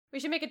We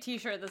should make a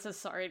t-shirt that says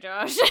sorry,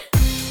 Josh.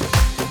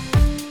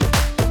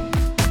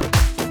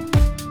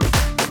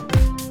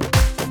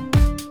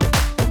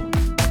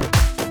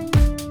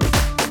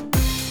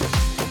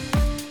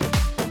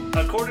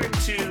 According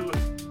to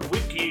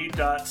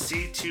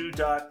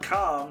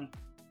wiki.c2.com,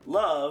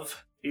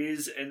 love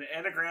is an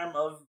anagram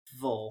of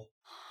vul.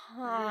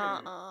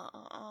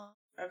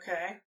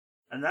 Okay.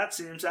 And that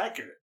seems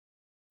accurate.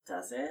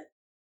 Does it?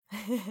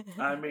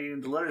 I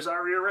mean, the letters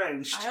are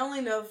rearranged. I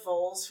only know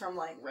voles from,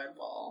 like, Red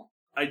Bull.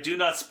 I do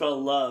not spell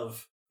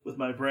love with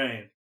my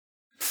brain.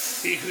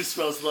 He who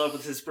spells love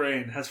with his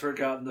brain has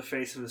forgotten the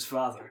face of his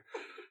father.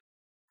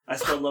 I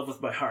spell love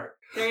with my heart.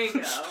 There you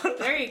go.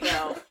 There you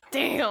go.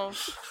 Damn. Oh,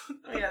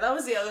 yeah, that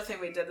was the other thing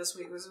we did this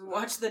week, was we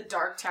watched the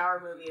Dark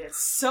Tower movie. It's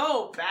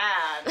so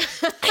bad.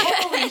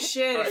 Holy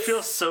shit. I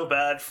feel so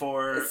bad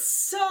for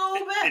It's so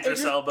bad.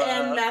 Idris Elba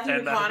and Matthew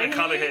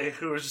McConaughey.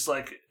 who was just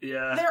like,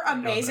 yeah. They're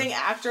amazing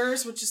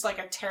actors, which is like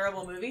a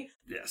terrible movie.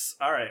 Yes.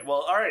 All right.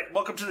 Well, all right.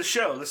 Welcome to the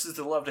show. This is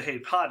the Love to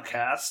Hate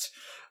podcast.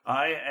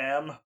 I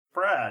am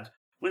Brad.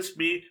 With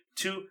me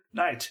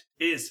tonight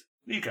is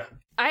Nika.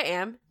 I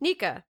am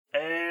Nika.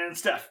 And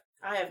Steph.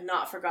 I have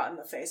not forgotten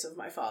the face of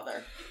my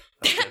father.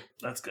 Okay,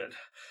 that's good.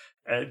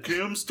 And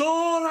Kim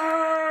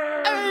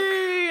Stoller!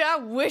 Hey, I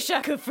wish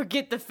I could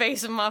forget the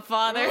face of my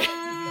father.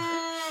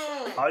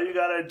 All you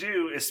gotta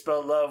do is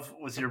spell love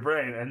with your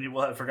brain and you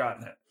will have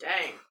forgotten it.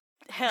 Dang.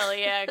 Hell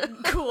yeah,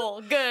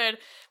 cool, good.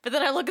 But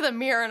then I look in the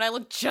mirror and I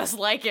look just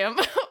like him.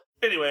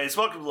 Anyways,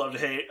 welcome to Love to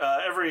Hate.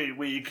 Every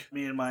week,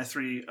 me and my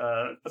three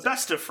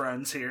best of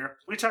friends here,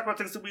 we talk about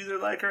things that we either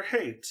like or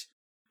hate.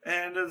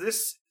 And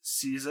this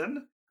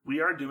season, we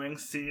are doing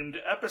themed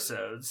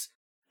episodes.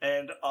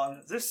 And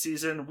on this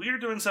season, we are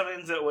doing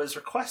something that was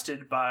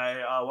requested by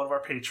one of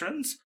our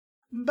patrons,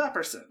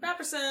 Bapperson.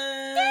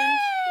 Bapperson!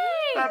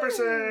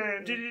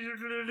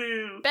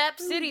 Bapperson! Bap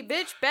City,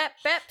 bitch. Bap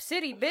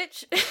City,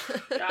 bitch.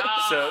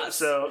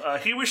 So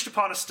he wished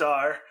upon a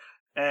star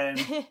and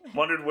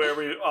wondered where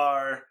we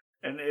are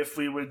and if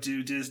we would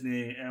do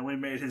Disney, and we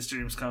made his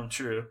dreams come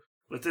true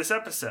with this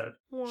episode.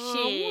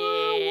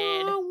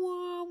 Shit.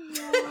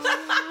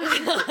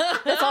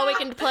 That's all we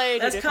can play.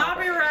 That's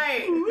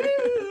copyright!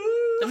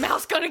 The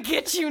mouse gonna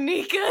get you,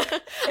 Nika.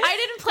 I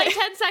didn't play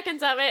 10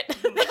 seconds of it.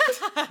 So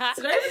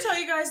did I ever tell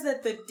you guys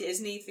that the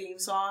Disney theme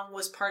song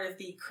was part of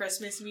the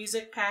Christmas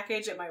music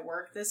package at my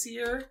work this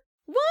year?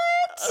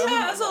 What?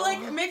 Yeah, so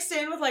like mixed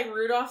in with like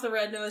Rudolph the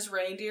Red-Nosed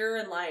Reindeer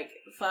and like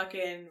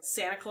fucking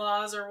Santa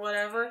Claus or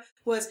whatever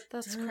was...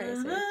 That's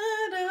crazy.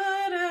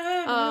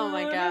 Oh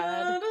my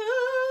god.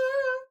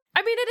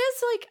 I mean, it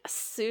is like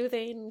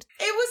soothing.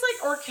 It was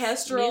like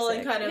orchestral music.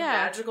 and kind of Yeah.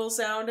 magical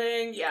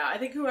sounding. Yeah, I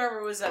think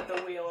whoever was at the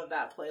wheel of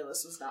that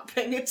playlist was not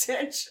paying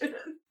attention.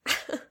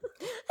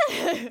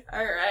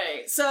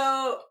 Alright,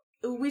 so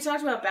we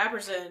talked about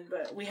Bapperson,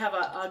 but we have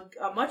a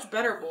much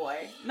better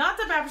boy. Not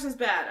that Bapperson's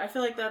bad. I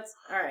feel like that's...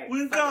 Alright.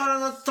 We got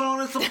a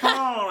Tony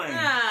Sapone! We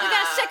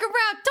gotta stick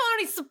around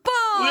Tony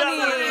Sapone! We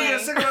gotta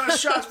stick around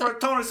shots for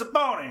Tony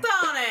Sapone!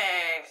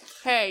 Tony!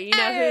 Hey, you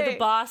know who the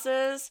boss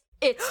is?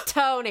 It's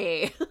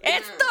Tony.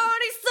 It's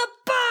Tony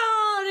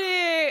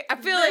Sapone! I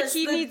feel like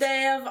he the needs...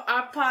 day of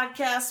our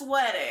podcast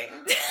wedding.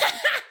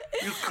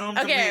 You come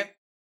to me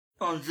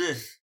on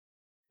this,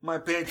 my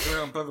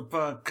Patreon for the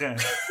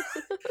podcast.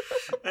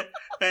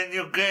 And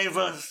you gave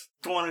us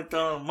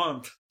 $20 a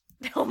month.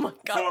 Oh my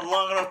god. For a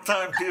long enough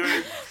time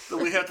period that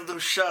we have to do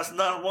shots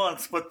not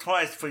once, but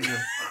twice for you.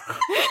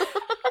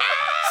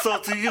 So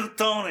to you,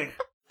 Tony,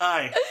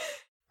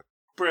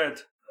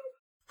 Brett,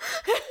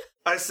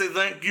 I say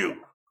thank you.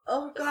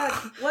 Oh god,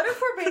 what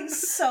if we're being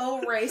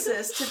so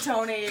racist to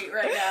Tony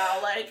right now?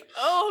 Like,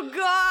 Oh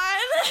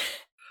god.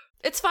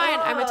 It's fine.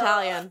 I'm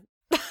Italian.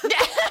 oh,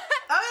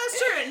 that's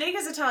true.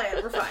 Nika's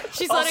Italian. We're fine.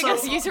 She's letting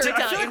us use her I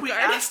Italian feel like we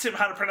card. asked him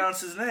how to pronounce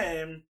his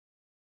name,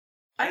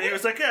 I and he think,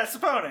 was like, yeah,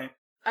 Sapone.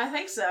 I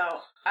think so.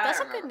 I That's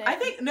don't a good remember. name.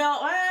 I think no.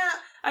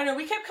 I know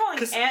we kept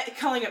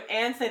calling him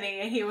Anthony,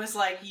 and he was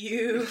like,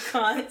 "You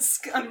cunts,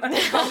 call me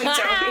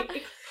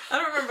Tony." I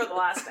don't remember the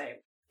last name.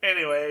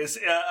 Anyways,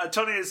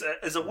 Tony is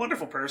a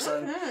wonderful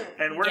person,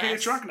 and we're gonna get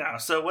drunk now.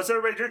 So what's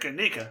everybody drinking?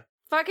 Nika.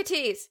 Vodka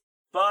teas.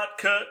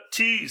 Vodka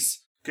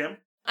teas. Kim?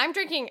 I'm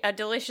drinking a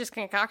delicious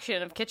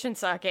concoction of kitchen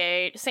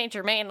sake, Saint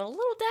Germain, and a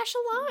little dash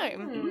of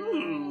lime.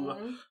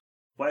 Ooh.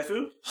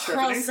 Waifu?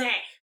 Stephanie? Rosé.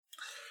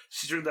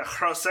 She's drinking the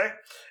rosé,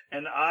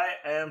 and I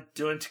am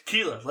doing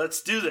tequila.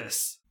 Let's do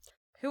this.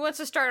 Who wants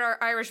to start our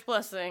Irish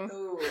blessing?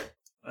 Ooh.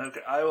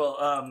 Okay, I will,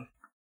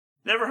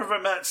 never have I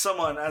met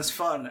someone as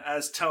fun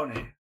as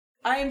Tony.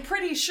 I'm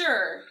pretty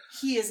sure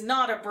he is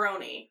not a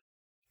brony.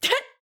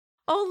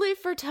 Only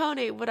for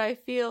Tony would I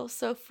feel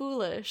so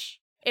foolish.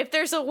 If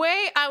there's a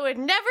way I would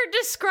never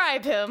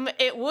describe him,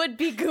 it would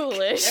be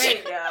ghoulish. There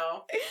you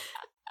go.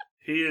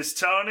 He is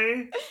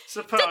Tony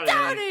Sapone,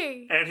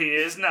 Tony! and he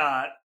is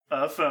not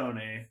a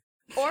phony.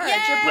 Or Yay! a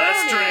jabroni.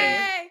 Let's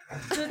drink.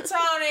 To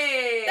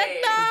Tony!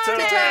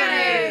 Tony!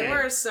 Tony!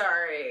 We're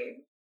sorry.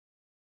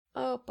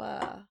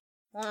 Opa.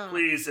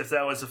 Please, if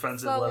that was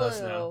offensive, let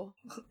us know.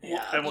 Follow.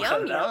 Yeah. And we'll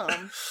cut it out.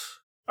 Yum.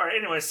 All right.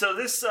 Anyway, so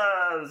this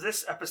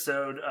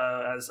episode,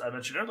 as I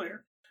mentioned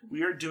earlier,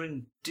 we are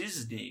doing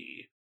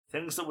Disney,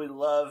 things that we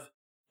love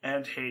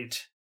and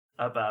hate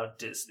about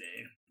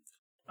Disney.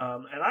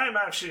 And I am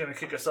actually going to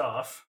kick us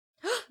off.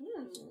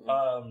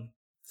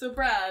 So,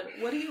 Brad,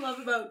 what do you love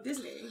about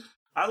Disney?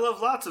 I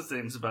love lots of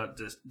things about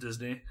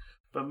Disney,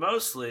 but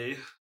mostly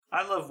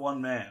I love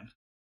one man.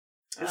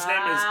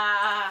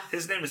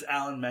 His name is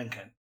Alan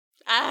Menken.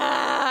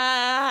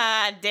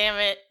 Ah, damn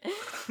it.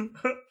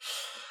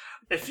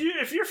 If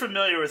you're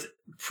familiar with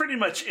pretty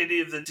much any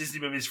of the Disney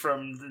movies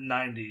from the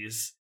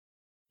 90s,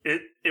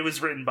 it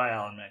was written by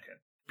Alan Menken.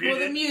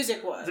 The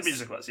music was. The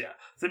music was, yeah.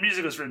 The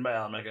music was written by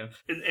Alan Menken.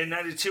 In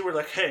 92, we're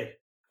like, hey,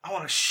 I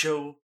want to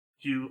show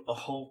you a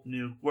whole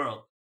new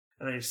world.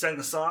 And then he sang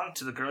the song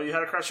to the girl you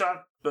had a crush on.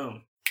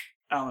 Boom.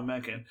 Alan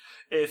Menken.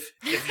 If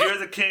you're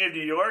the king of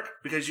New York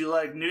because you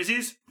like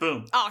Newsies,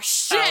 boom. Oh,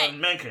 shit!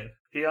 Alan Menken.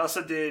 He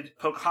also did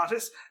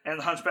Pocahontas and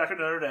The Hunchback of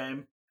Notre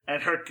Dame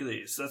and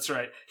Hercules. That's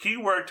right. He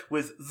worked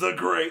with the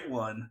great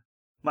one,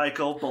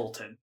 Michael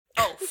Bolton.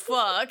 Oh,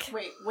 fuck.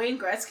 Wait, Wayne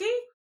Gretzky?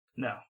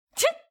 No.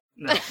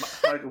 No,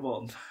 Michael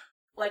Bolton.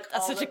 Like,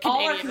 that's all such a all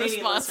our Canadian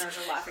Canadian response.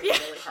 listeners are laughing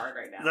really hard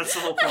right now. That's the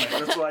whole point.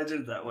 That's why I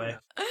did it that way.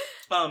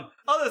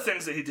 Other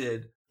things that he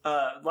did.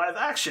 Live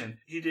action.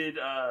 He did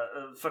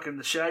fucking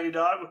The Shaggy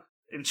Dog,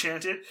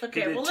 Enchanted.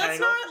 Okay, well, let's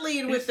not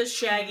lead with The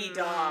Shaggy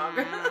Dog.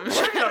 The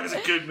Shaggy Dog is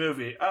a good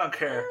movie. I don't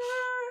care.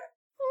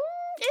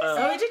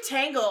 He did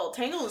Tangle.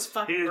 Tangle is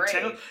fucking great.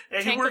 Tangle,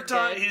 and he worked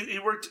on.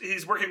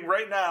 He's working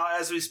right now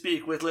as we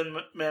speak with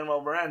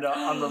Lin-Manuel Miranda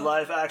on the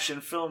live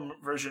action film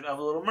version of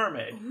Little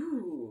Mermaid.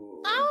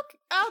 Ooh.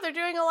 Oh, they're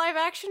doing a live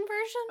action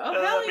version? Oh,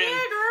 hell yeah,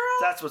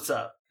 girl. That's what's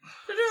up.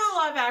 They're doing a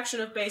live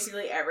action of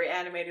basically every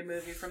animated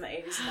movie from the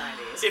 80s and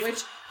 90s,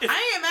 which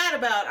I am mad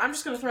about. I'm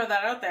just going to throw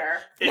that out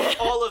there. If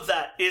all of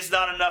that is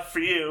not enough for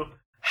you,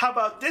 how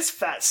about this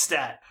fat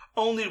stat?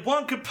 Only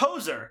one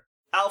composer,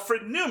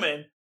 Alfred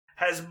Newman,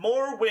 has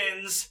more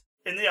wins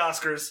in the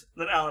Oscars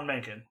than Alan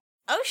Menken.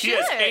 Oh, shit. He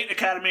has 8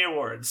 Academy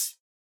Awards.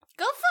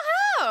 Go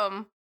for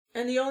him.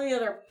 And the only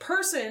other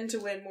person to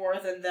win more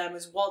than them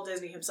is Walt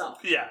Disney himself.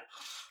 Yeah.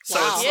 So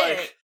it's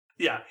like,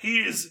 yeah,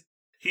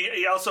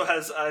 he also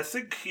has, I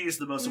think he's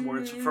the most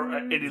awards for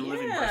any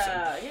living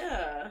person.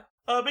 Yeah.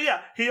 But yeah,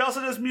 he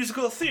also does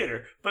musical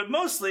theater. But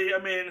mostly, I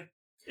mean,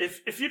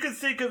 if you can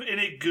think of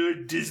any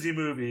good Disney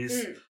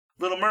movies,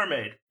 Little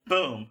Mermaid,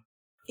 boom.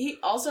 He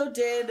also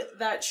did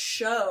that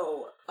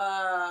show,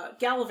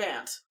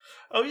 Gallivant.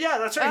 Oh yeah,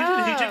 that's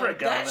right. He did write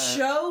Gallivant. That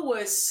show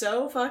was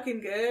so fucking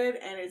good,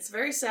 and it's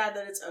very sad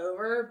that it's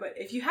over. But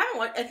if you haven't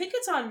watched, I think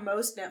it's on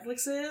most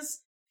Netflixes.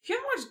 If you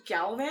haven't watched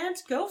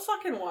Gallivant, go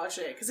fucking watch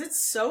it, because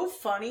it's so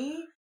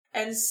funny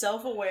and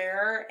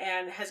self-aware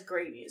and has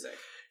great music.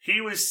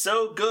 He was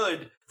so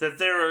good that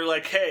they were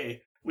like,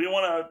 hey, we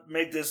want to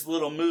make this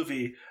little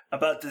movie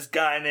about this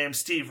guy named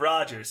Steve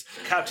Rogers,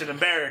 Captain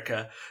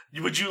America.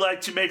 Would you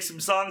like to make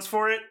some songs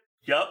for it?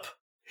 Yup.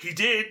 He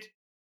did.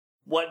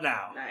 What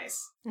now?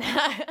 Nice.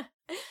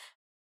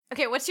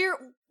 Okay, what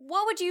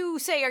would you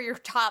say are your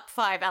top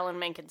 5 Alan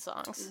Menken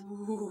songs?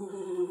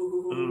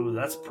 Ooh,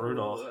 that's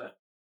brutal.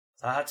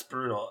 That's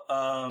brutal.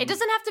 It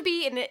doesn't have to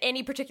be in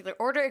any particular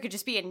order. It could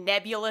just be a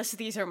nebulous,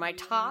 these are my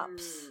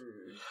tops.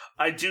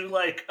 I do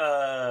like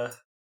Go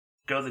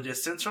the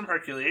Distance from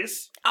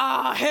Hercules.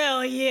 Oh,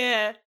 hell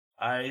yeah.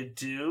 I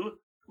do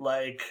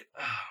like...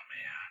 Oh,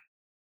 man.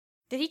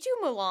 Did he do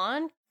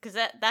Mulan? Because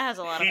that has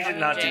a lot of He did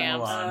not do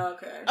jams. Mulan.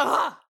 Okay.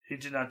 Ugh. He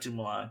did not do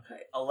Mulan.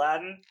 Okay.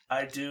 Aladdin,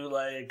 I do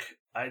like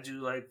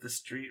the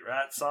Street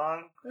Rat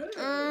song.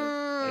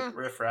 Like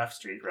Riff Raff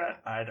Street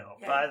Rat. I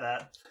don't buy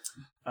that.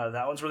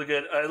 That one's really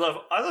good. I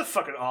love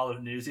fucking all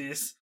of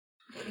Newsies.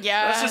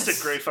 Yeah. That's just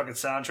a great fucking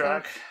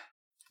soundtrack.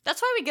 That's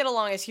why we get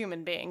along as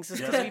human beings, is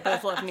because we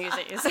both love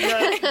Newsies.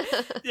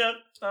 Yep.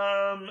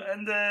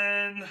 And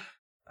then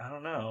I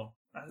don't know.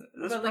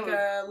 But like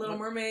a Little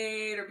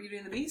Mermaid or Beauty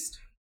and the Beast?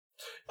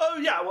 Oh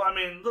yeah, well I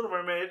mean Little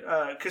Mermaid,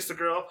 Kiss the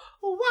Girl,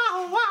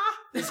 wow wow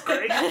is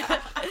great.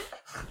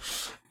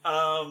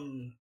 Let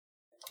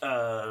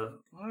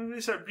me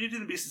start. Beauty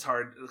and the Beast is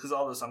hard because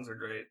all the songs are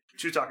great.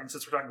 Since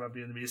we're talking about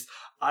Beauty and the Beast,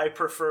 I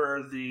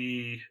prefer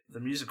the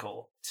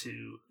musical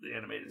to the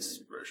animated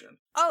version.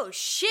 Oh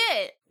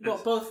shit! Well,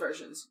 both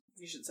versions,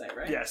 you should say,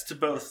 right? Yes, to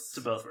both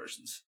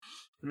versions.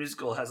 The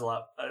musical has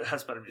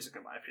better music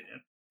in my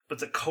opinion, but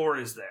the core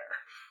is there.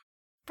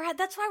 Brad,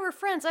 that's why we're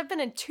friends. I've been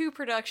in 2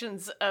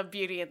 productions of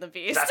Beauty and the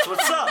Beast. That's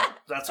what's up.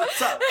 That's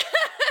what's up.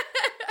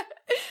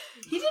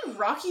 He did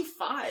Rocky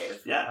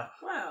 5. Yeah.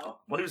 Wow.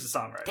 Well, he was the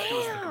songwriter. Damn. He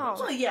wasn't the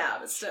composer. Well, yeah,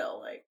 but still,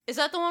 like... Is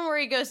that the one where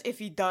he goes, if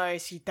he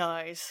dies, he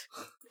dies?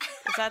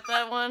 Is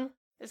that one?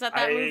 Is that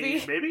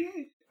movie?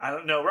 Maybe? I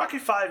don't know. Rocky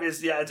 5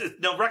 is,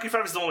 Rocky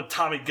 5 is the one with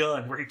Tommy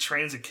Gunn, where he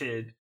trains a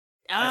kid.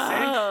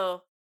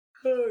 Oh.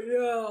 Oh,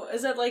 no.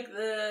 Is that like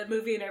the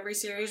movie in every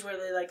series where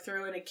they, like,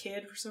 throw in a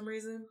kid for some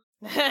reason?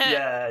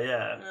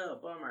 Yeah. Oh,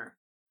 bummer.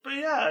 But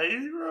yeah,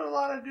 he wrote a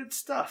lot of good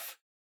stuff.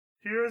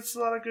 He writes a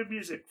lot of good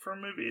music for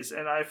movies,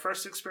 and I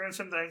first experienced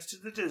him thanks to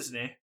the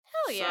Disney.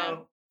 Hell yeah.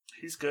 So,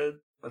 he's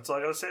good. That's all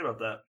I gotta say about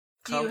that.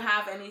 Do you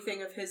have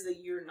anything of his that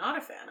you're not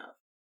a fan of?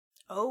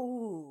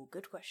 Oh,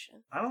 good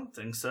question. I don't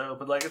think so,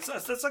 but like it's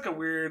like a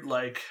weird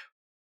like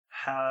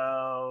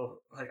how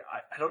like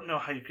I don't know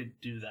how you could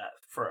do that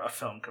for a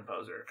film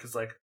composer because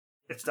like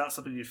it's not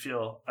something you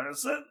feel.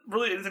 It's not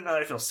really anything that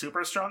I feel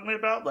super strongly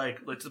about. Like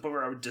to the point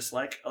where I would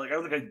dislike. Like I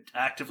don't think I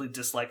actively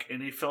dislike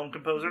any film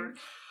composer,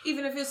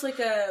 even if it's like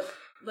kind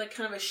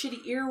of a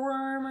shitty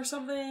earworm or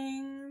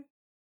something.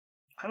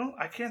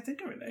 I can't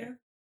think of anything.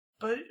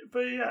 Yeah. But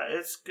yeah,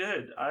 it's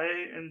good.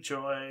 I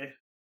enjoy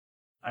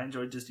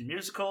Disney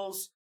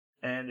musicals,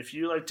 and if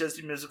you like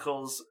Disney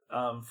musicals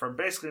from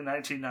basically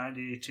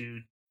 1990 to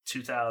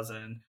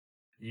 2000,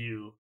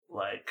 you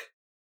like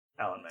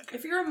Alan Menken.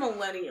 If you're a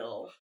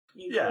millennial,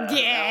 you Yeah.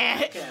 like Alan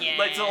Menken. Yeah.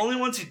 Like the only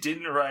ones he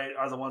didn't write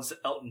are the ones that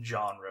Elton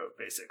John wrote,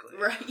 basically.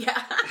 Right?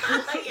 Yeah,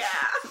 yeah.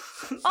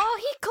 Oh,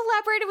 he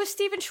collaborated with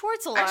Steven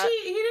Schwartz a lot. Actually,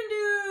 he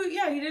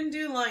didn't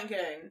do Lion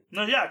King.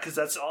 No, yeah, because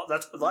that's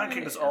Lion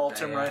King is all Okay,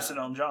 Tim yeah. Rice and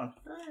Elton John.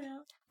 Oh, yeah.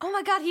 Oh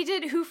my god, he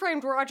did Who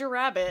Framed Roger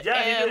Rabbit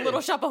Yeah, he and did.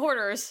 Little Shop of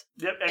Horrors.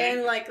 Yep,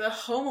 And like the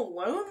Home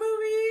Alone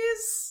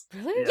movies.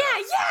 Really?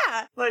 Yeah.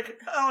 Yeah. like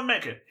Alan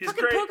Menken, he's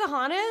Fucking great.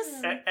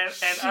 Pocahontas. And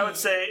I would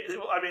say,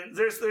 I mean,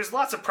 there's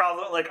lots of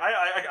problems. Like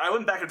I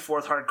went back and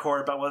forth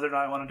hardcore about whether or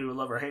not I want to do a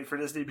love or hate for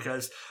Disney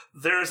because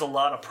there's a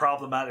lot of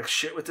problematic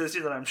shit with Disney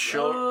that I'm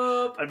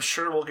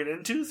sure we'll get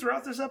into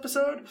throughout this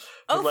episode.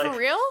 Oh, But, like, for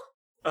real?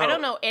 I oh,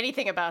 don't know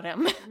anything about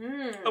him.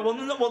 Well,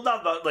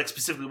 not about like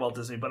specifically Walt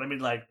Disney, but I mean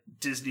like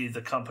Disney,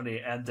 the company,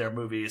 and their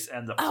movies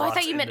and the. Oh, I plots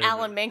thought you in meant their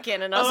Alan movies.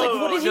 Menken, and I was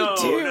like, what did no,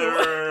 he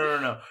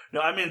do?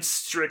 No. I mean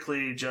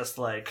strictly just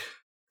like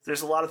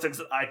there's a lot of things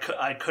that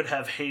I could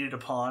have hated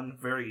upon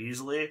very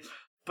easily,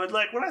 but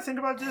like when I think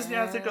about Disney,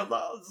 I think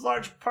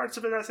large parts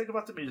of it. I think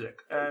about the music,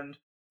 and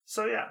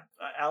so yeah,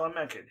 Alan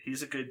Menken,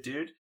 he's a good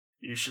dude.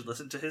 You should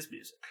listen to his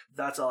music.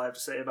 That's all I have to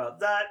say about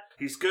that.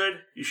 He's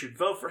good. You should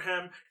vote for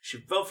him. You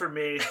should vote for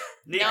me.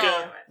 Nika,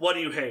 No. what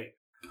do you hate?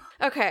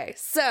 Okay,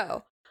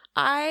 so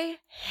I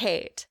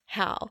hate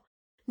how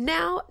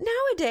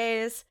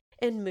nowadays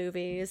in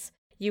movies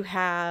you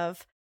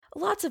have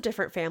lots of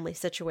different family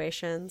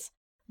situations,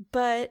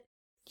 but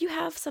you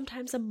have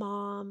sometimes a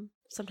mom,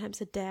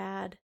 sometimes a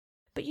dad,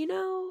 but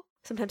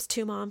sometimes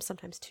two moms,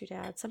 sometimes two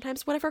dads,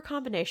 sometimes whatever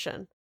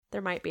combination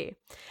there might be.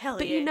 Hell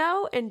But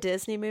yeah. in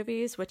Disney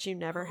movies, which you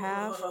never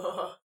have,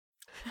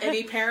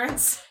 Any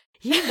parents?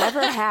 you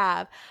never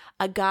have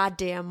a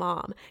goddamn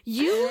mom.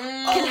 You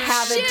can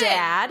have shit. a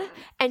dad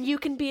and you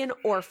can be an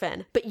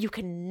orphan, but you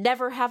can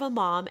never have a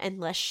mom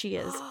unless she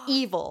is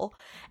evil.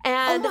 Oh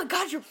And my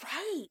god, you're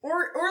right.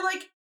 Or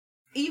like,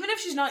 even if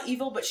she's not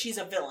evil, but she's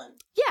a villain.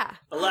 yeah.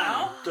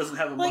 Aladdin doesn't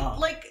have a mom.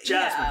 Like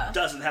Jasmine yeah.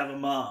 doesn't have a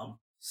mom.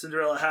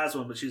 Cinderella has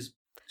one, but she's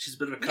a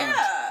bit of a cunt.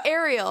 Yeah.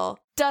 Ariel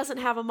doesn't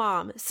have a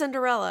mom.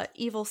 Cinderella,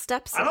 evil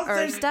I don't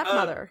think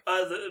stepmother.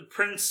 The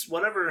prince,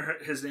 whatever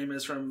his name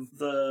is from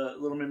the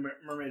Little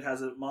Mermaid,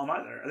 has a mom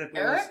either. I think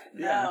Eric?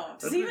 yeah. No.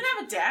 Does he even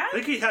have a dad? I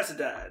think he has a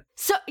dad.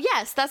 So,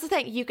 yes, that's the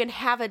thing. You can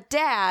have a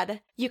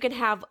dad, you can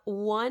have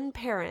one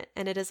parent,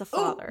 and it is a Ooh,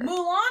 father.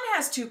 Mulan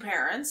has two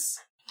parents.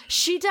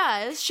 She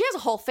does. She has a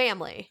whole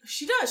family.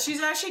 She does.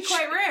 She's actually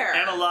quite rare.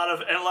 And a lot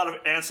of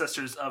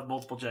ancestors of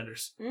multiple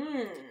genders.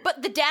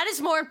 But the dad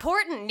is more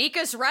important.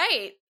 Nika's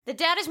right. The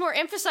dad is more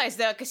emphasized,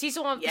 though, because he's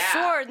the one with the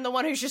sword and the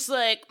one who's just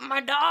like, my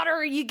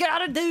daughter, you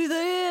gotta do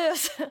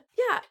this.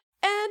 Yeah.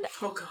 And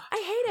Oh god. I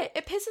hate it.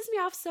 It pisses me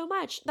off so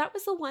much. That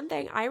was the one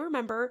thing I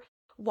remember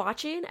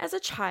watching as a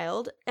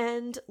child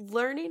and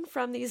learning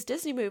from these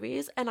Disney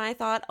movies. And I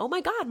thought, oh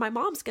my God, my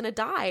mom's going to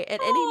die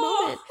at any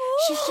moment.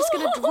 She's just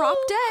going to drop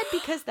dead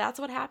because that's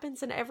what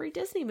happens in every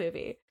Disney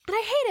movie. And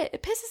I hate it.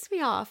 It pisses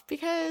me off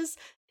because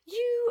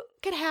you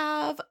could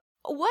have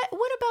what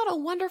about a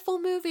wonderful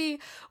movie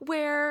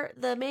where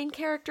the main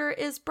character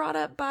is brought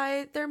up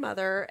by their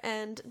mother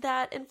and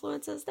that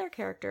influences their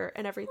character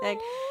and everything.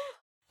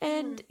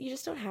 And you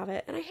just don't have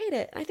it. And I hate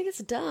it. I think it's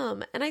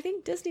dumb. And I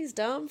think Disney's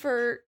dumb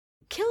for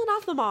killing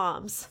off the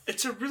moms.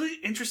 It's a really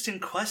interesting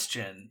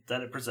question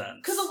that it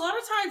presents. Because a lot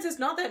of times it's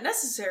not that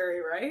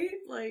necessary, right?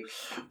 Like,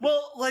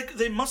 well, like,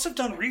 they must have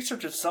done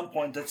research at some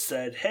point that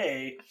said,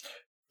 hey,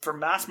 for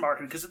mass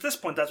marketing, because at this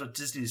point that's what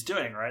Disney's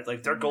doing, right?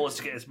 Like, their goal is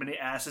to get as many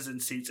asses in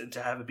seats and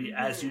to have it be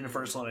as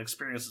universal an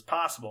experience as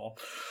possible.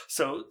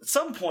 So at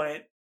some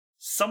point,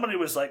 somebody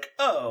was like,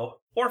 oh,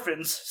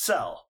 orphans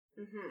sell.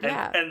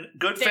 And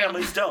good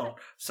families don't.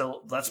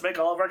 So let's make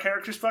all of our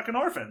characters fucking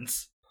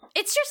orphans.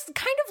 It's just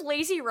kind of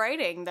lazy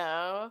writing,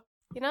 though.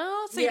 You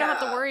know? So you don't have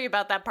to worry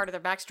about that part of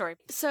their backstory.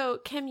 So,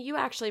 Kim, you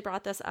actually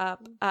brought this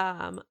up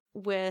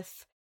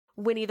with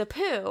Winnie the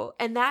Pooh,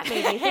 and that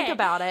made me think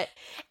about it,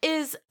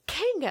 is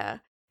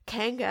Kanga,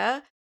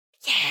 Yeah.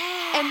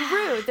 and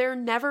Roo, they're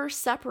never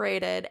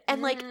separated.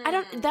 And, like,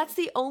 that's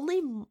the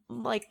only,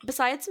 like,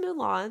 besides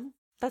Mulan,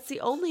 that's the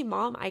only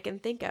mom I can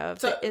think of.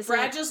 so that isn't...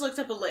 Brad just looked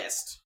up a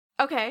list.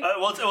 Okay.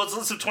 Well, it's a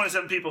list of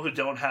 27 people who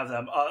don't have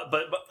them.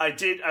 But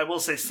I will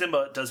say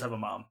Simba does have a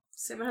mom.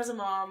 Simba has a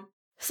mom.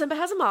 Simba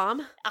has a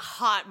mom. A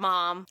hot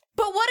mom.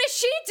 But what does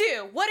she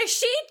do? What does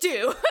she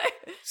do?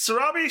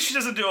 Sarabi, she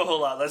doesn't do a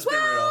whole lot, let's be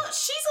real.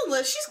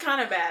 She's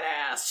kind of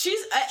badass. She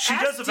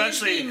does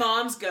eventually. Disney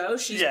moms go,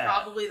 she's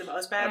probably the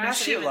most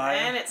badass. I mean, even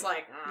then, it's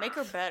like make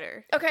her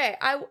better. Okay,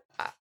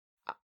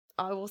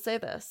 I will say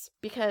this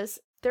because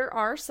there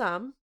are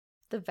some,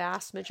 the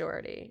vast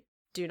majority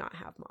do not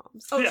have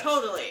moms. Oh,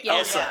 totally. Yeah.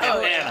 Elsa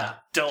and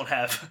Anna don't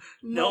have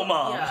no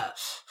mom. Yeah.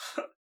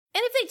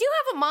 And if they do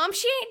have a mom,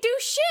 she ain't do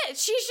shit.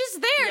 She's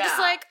just there, just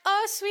like,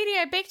 oh, sweetie,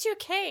 I baked you a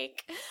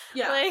cake.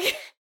 Yeah.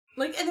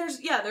 Like, and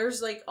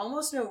there's like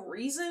almost no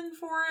reason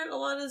for it a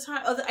lot of the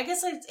time. I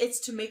guess it's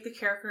to make the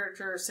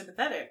character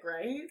sympathetic,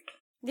 right?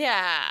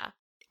 Yeah.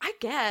 I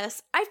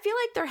guess. I feel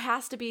like there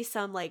has to be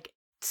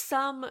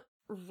some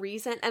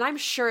reason, and I'm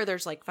sure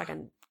there's like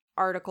fucking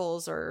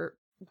articles or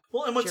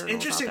well, and what's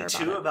interesting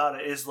too about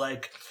it is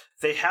like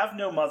they have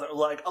no mother.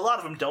 Like a lot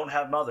of them don't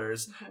have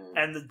mothers,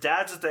 and the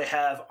dads that they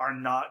have are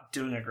not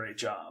doing a great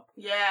job.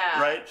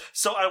 Yeah. Right.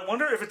 So I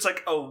wonder if it's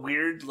like a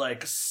weird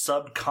like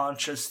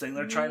subconscious thing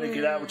they're trying to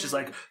get at, which is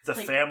like the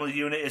family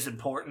unit is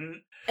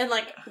important, and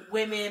like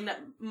women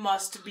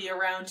must be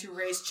around to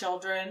raise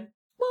children.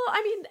 Well,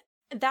 I mean,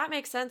 that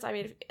makes sense. I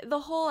mean, the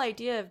whole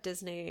idea of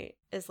Disney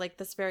is like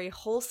this very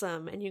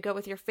wholesome, and you go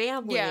with your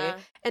family,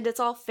 and it's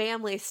all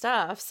family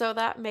stuff. So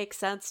that makes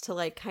sense to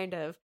like kind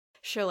of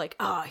show like,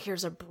 oh,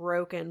 here's a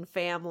broken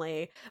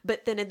family.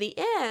 But then in the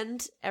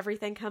end,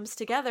 everything comes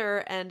together,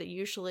 and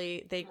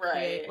usually they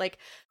create like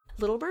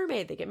Little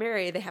Mermaid, they get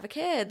married, they have a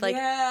kid. Like,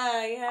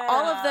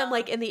 all of them,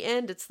 like in the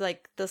end, it's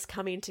like this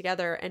coming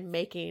together and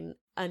making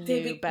a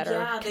new,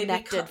 better,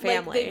 connected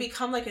family. Like, they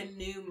become like a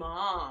new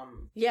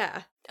mom.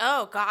 Yeah.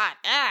 Oh God,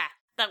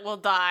 that will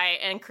die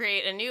and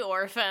create a new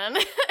orphan.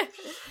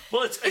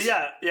 Well, it's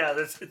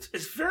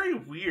very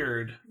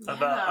weird.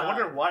 About I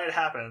wonder why it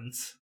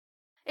happens.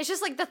 It's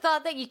just like the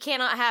thought that you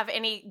cannot have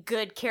any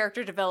good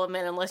character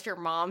development unless your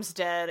mom's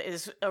dead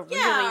is a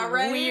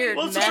really weird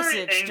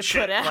message to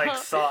put out. Like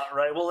thought,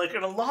 right? Well, like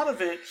in a lot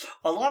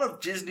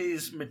of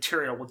Disney's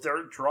material, what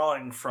they're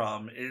drawing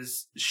from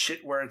is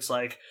shit where it's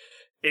like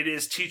it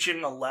is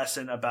teaching a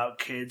lesson about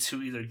kids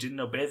who either didn't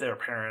obey their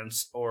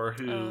parents or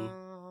who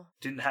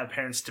didn't have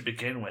parents to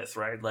begin with,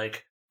 right?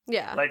 Like,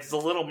 like The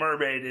Little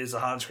Mermaid is a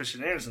Hans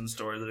Christian Andersen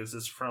story that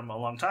exists from a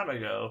long time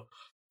ago,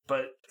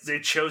 but they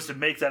chose to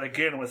make that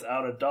again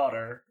without a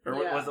daughter or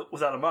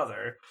without a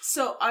mother.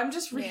 So I'm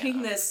just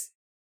reading this,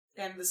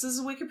 and this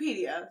is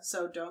Wikipedia,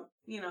 so don't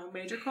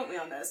major quote me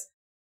on this.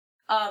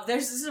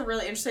 This is a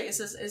really interesting. It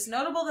says it's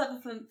notable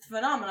that the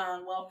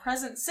phenomenon, while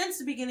present since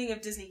the beginning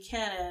of Disney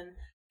canon,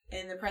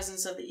 in the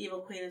presence of the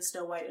Evil Queen and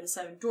Snow White and the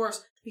Seven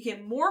Dwarfs,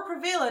 became more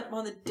prevalent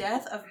upon the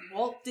death of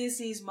Walt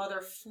Disney's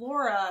mother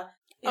Flora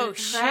in a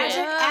tragic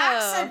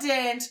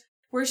accident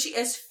where she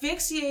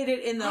asphyxiated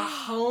in the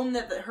home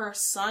that her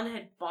son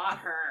had bought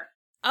her.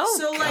 Oh,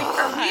 so, like,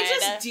 are we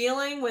just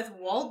dealing with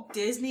Walt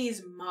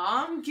Disney's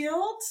mom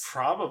guilt?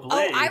 Probably.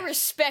 Oh, I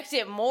respect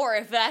it more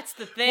if that's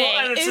the thing.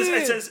 Well, and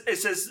it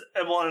says,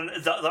 well, and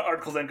the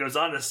article then goes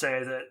on to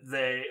say that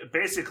they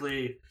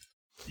basically,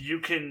 you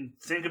can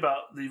think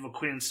about the Evil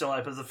Queen and Snow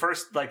White, but the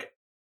first, like,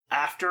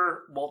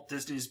 after Walt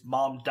Disney's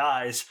mom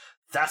dies,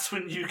 that's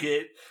when you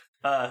get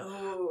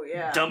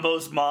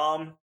Dumbo's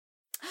mom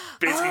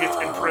basically gets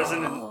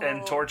imprisoned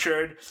and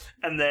tortured,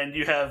 and then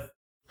you have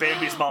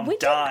Bambi's mom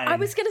dying. I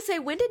was gonna say,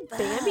 when did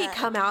Bambi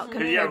come out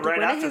compared to when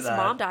did his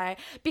mom die?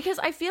 Because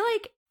I feel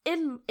like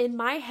in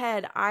my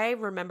head, I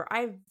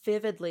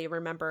vividly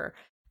remember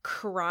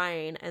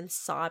crying and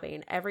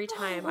sobbing every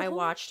time I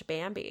watched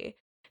Bambi.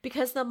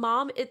 Because the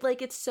mom,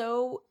 it's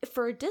so,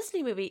 for a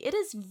Disney movie, it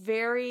is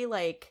very,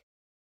 like,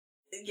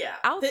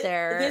 out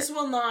there. This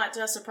will not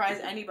surprise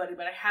anybody,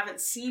 but I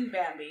haven't seen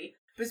Bambi.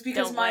 But it's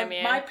because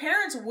my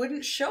parents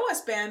wouldn't show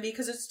us Bambi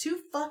because it's too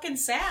fucking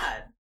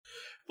sad.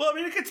 Well, I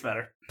mean, it gets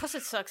better. Plus,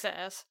 it sucks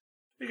ass.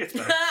 It gets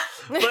better.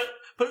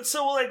 but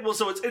so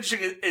what's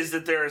interesting is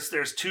that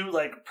there's two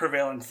like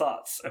prevailing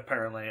thoughts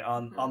apparently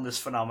on this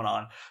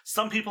phenomenon.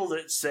 Some people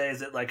that say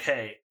that like,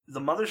 hey, the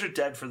mothers are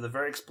dead for the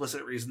very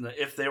explicit reason that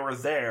if they were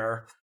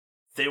there,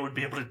 they would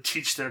be able to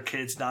teach their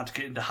kids not to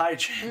get into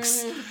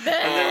hijinks, and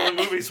then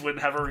the movies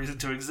wouldn't have a reason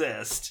to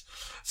exist.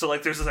 So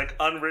like, there's this like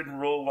unwritten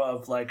rule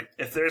of like,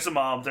 if there's a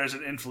mom, there's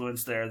an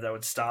influence there that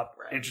would stop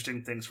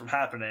interesting things from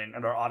happening,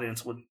 and our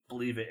audience wouldn't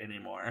believe it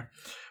anymore.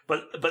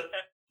 But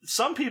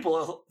some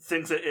people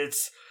think that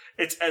it's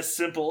as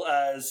simple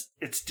as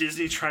it's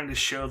Disney trying to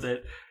show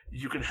that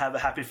you can have a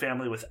happy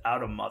family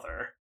without a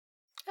mother.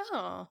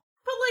 Oh.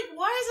 But like,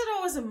 why is it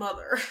always a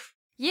mother?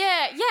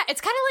 Yeah,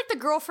 it's kind of like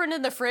the girlfriend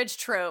in the fridge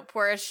trope,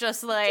 where it's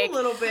just like a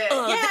little bit.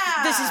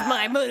 This is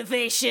my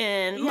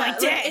motivation. My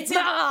dad, it's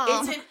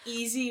an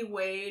easy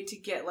way to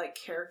get like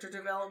character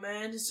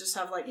development. Is just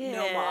have like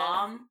no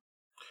mom.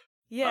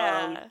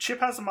 Yeah, Chip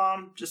has a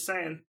mom. Just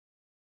saying.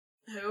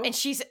 Who? And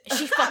she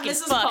fucking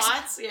Mrs. fucks.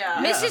 Potts.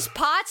 Yeah, Mrs.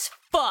 Potts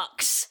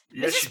fucks.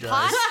 Yes, Mrs. she does.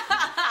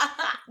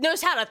 Potts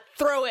knows how to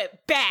throw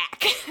it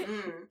back.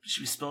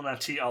 She be spilling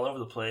that tea all over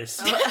the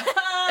place.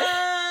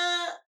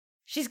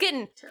 She's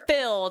getting Terrible.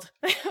 filled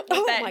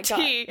with that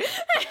tea.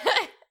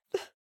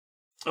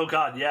 Oh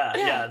God,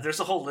 yeah.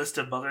 There's a whole list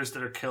of mothers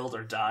that are killed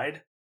or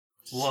died.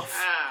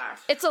 Woof.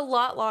 It's a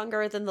lot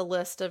longer than the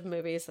list of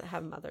movies that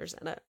have mothers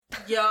in it.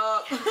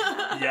 Yup.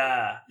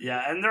 Yeah,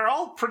 and they're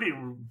all pretty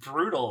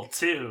brutal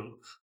too.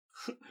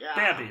 Yeah.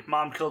 Bambi,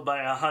 mom killed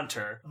by a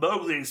hunter.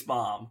 Mowgli's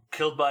mom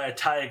killed by a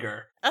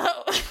tiger.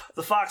 Oh,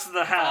 The Fox and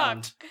the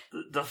Hound.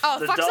 The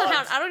Fox and dog. the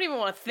Hound. I don't even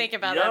want to think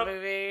about that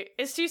movie.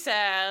 It's too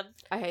sad.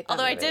 I hate that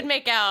Although I movie. did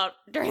make out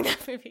during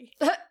that movie.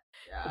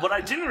 What I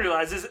didn't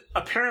realize is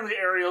apparently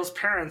Ariel's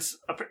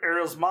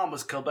mom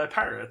was killed by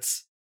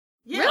pirates.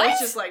 Yeah, Really? it's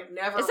just like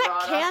never Is that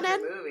brought up canon?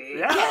 in the movie.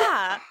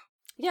 Yeah.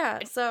 Yeah,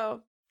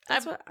 so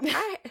that's what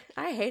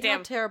I hate how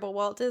Damn. terrible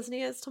Walt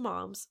Disney is to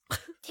moms.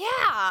 Yeah,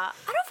 I've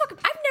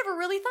never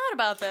really thought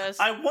about this.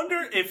 I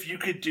wonder if you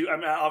could do, I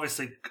mean,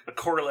 obviously, a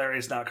corollary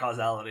is not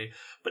causality,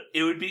 but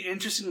it would be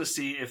interesting to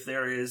see if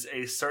there is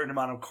a certain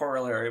amount of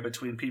corollary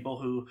between people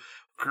who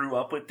grew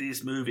up with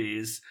these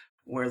movies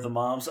where the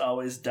moms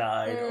always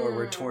died or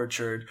were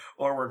tortured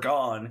or were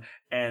gone,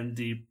 and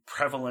the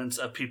prevalence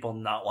of people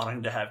not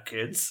wanting to have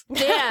kids.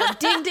 Damn,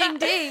 ding, ding,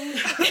 ding.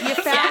 You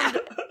found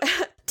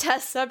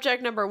test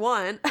subject number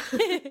 1.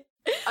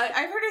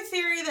 I've heard a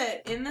theory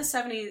that in the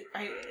 70s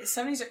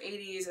or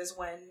 80s is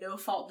when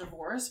no-fault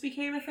divorce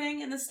became a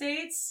thing in the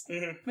States.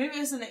 Mm-hmm. Maybe it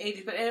was in the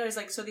 80s, but anyways,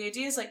 like, so the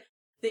idea is, like,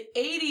 the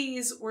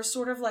 80s were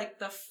sort of like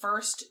the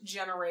first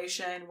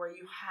generation where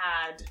you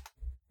had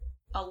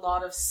a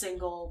lot of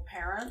single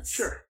parents.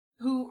 Sure.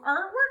 Who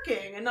are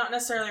working and not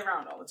necessarily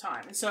around all the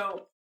time. And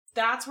so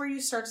that's where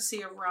you start to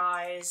see a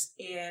rise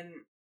in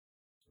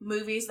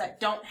movies that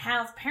don't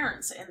have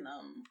parents in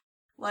them.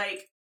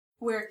 Like,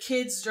 where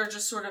kids are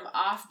just sort of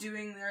off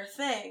doing their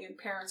thing and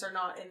parents are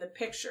not in the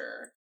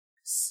picture.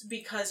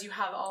 Because you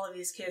have all of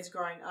these kids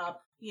growing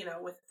up, you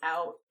know,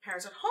 without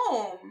parents at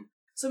home.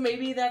 So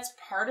maybe that's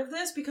part of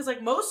this, because,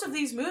 like, most of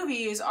these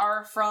movies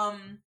are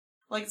from,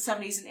 like, the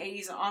 70s and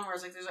 80s and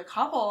onwards. Like, there's a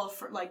couple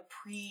of, like,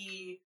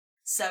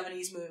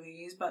 pre-70s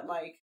movies, but,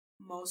 like,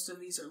 most of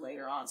these are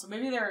later on. So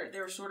maybe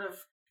they're sort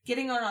of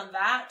getting on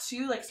that,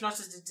 too. Like, it's not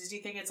just a Disney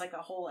thing, it's, like,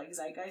 a whole, like,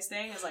 zeitgeist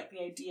thing. Is like, the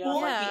idea of,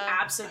 like, the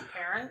absent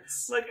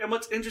parents. Like, and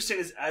what's interesting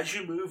is as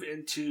you move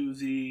into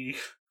the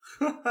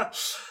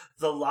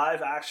the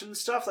live action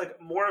stuff, like,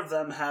 more of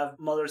them have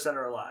mothers that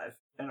are alive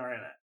and are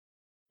in it.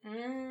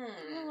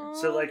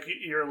 So, like,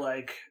 you're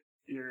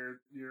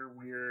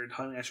weird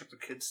Honey, I Shrunk the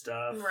Kids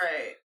stuff.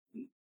 Right.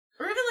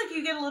 Or even, like,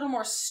 you get a little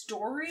more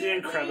story. The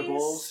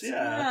Incredibles,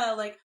 yeah. Yeah,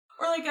 like,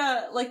 or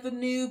like the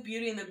new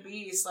Beauty and the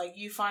Beast, like,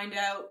 you find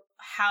out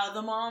how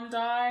the mom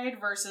died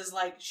versus,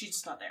 like, she's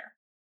just not there.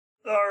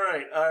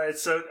 Alright,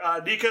 so,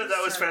 Nika,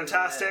 that was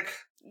fantastic.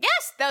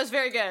 Yes, that was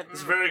very good.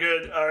 It's very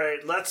good.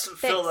 Alright, let's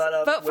fill that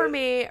up. Vote for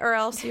me or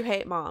else you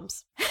hate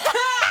moms.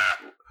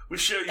 You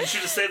should have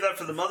saved that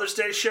for the Mother's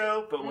Day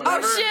show, but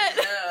whatever. Oh, shit!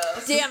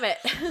 Yes. Damn it.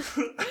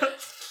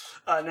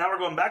 Now we're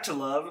going back to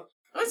love.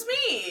 Oh, it's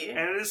me!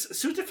 And it is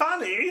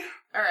Sutefani.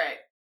 Alright.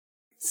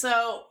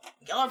 So,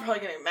 y'all are probably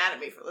getting mad at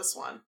me for this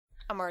one.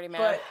 I'm already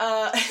mad.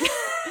 But,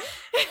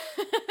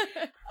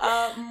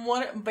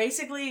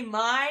 basically,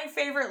 my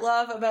favorite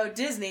love about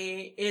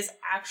Disney is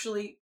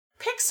actually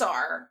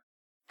Pixar.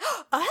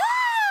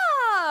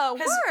 Oh,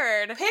 'Cause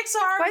word!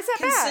 Pixar Why is that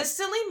bad?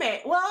 consistently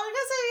made. Well,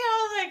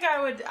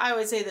 because I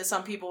would say that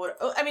some people would.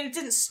 I mean, it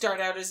didn't start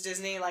out as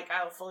Disney. Like,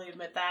 I'll fully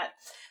admit that.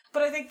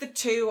 But I think the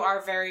two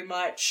are very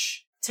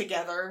much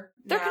together.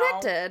 They're now.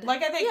 connected.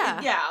 Like, I think,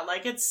 Yeah.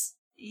 like, it's,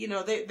 you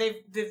know, they've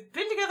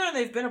been together and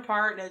they've been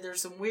apart, and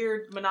there's some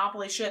weird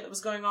Monopoly shit that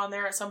was going on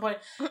there at some point.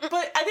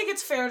 But I think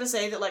it's fair to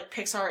say that, like,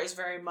 Pixar is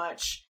very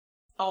much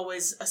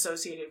always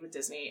associated with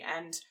Disney,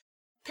 and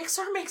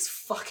Pixar makes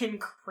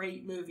fucking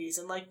great movies.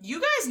 And, like,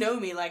 you guys know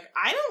me, like,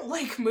 I don't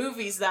like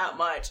movies that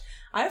much.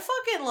 I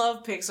fucking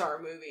love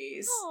Pixar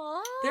movies.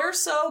 Aww. They're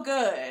so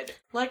good.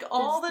 Like,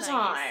 all the That's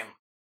time.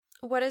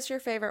 What is your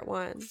favorite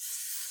one?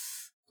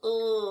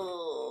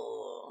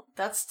 Ooh,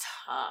 that's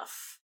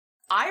tough.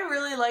 I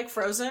really like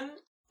Frozen.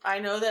 I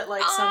know that,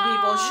 like, some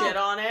people shit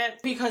on it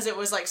because it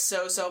was, like,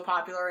 so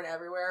popular and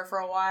everywhere for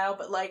a while,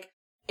 but, like,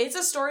 it's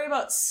a story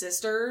about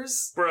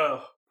sisters.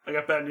 Bro, I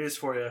got bad news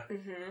for you.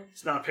 Mm-hmm.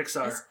 It's not a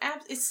Pixar.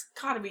 It's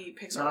gotta be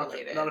Pixar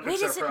related. Not a Pixar Wait,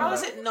 product. how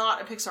is it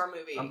not a Pixar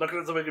movie? I'm looking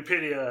at the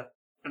Wikipedia,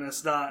 and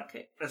it's not.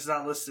 Okay. It's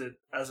not listed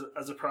as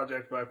a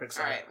project by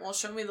Pixar. Alright, well,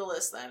 show me the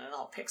list then, and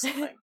I'll pick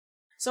something.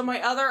 So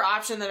my other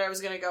option that I was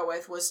gonna go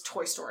with was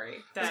Toy Story.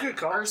 That's a good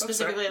call. Or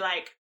specifically,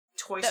 like,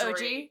 Toy The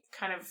Story.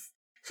 Kind of...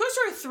 Toy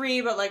Story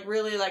 3, but, like,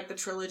 really, like, the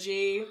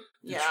trilogy.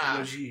 The Yeah.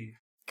 trilogy.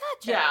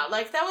 Gotcha. Yeah,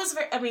 like, that was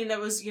very... I mean,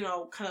 that was, you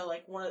know, kind of,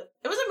 like, one of...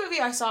 It was a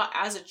movie I saw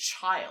as a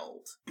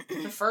child.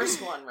 The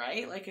first one,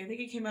 right? Like, I think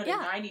it came out in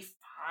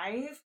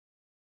 95.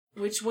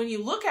 Which, when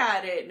you look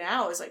at it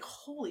now, is like,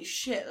 holy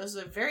shit, this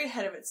was very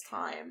ahead of its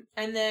time.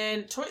 And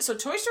then, Toy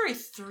Story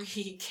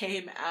 3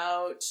 came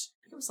out,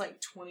 I think it was, like,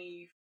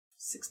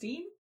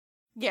 2016?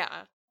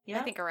 Yeah. Yeah.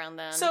 I think around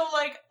then. So,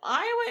 like,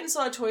 I went and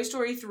saw Toy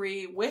Story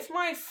 3 with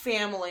my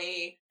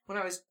family when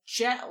I was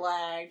jet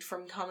lagged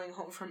from coming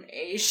home from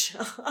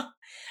Asia.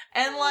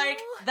 And, like,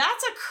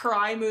 that's a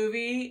cry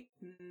movie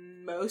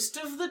most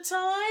of the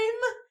time.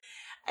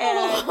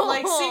 And,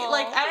 like, see,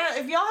 like, I don't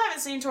know, if y'all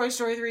haven't seen Toy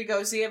Story 3,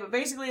 go see it, but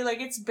basically,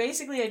 like, it's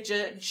basically a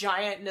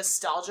giant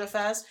nostalgia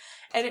fest,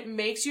 and it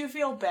makes you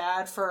feel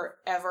bad for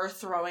ever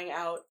throwing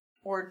out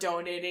or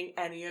donating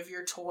any of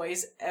your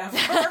toys ever.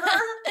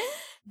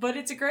 But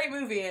it's a great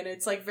movie, and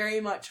it's, like,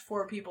 very much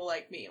for people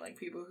like me, like,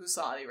 people who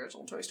saw the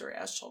original Toy Story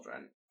as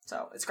children.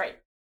 So, it's great.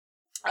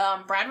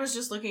 Brad was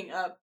just looking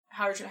up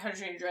How to Train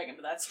Your Dragon,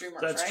 but that's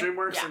DreamWorks, That's right?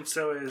 DreamWorks, Yeah. and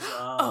so is...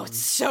 oh, it's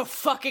so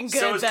fucking good,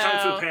 so is though.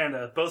 Kung Fu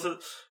Panda. Those are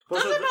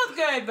both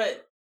good,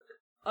 but,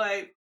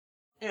 like,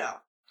 yeah,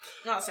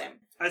 not the same.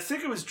 I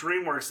think it was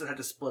DreamWorks that had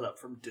to split up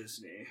from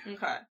Disney.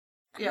 Okay.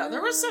 Yeah,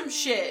 there was some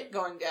shit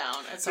going down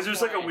at some Because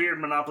there's, like, a weird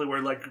monopoly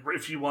where, like,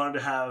 if you wanted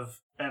to have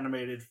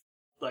animated,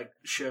 like,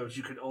 shows,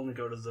 you could only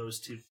go to those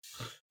two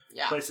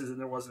places, and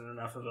there wasn't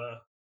enough of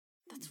a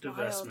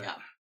divestment. Yeah.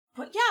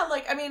 But yeah,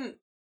 like, I mean,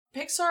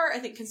 Pixar, I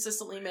think,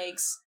 consistently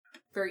makes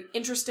very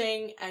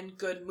interesting and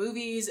good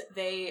movies.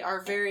 They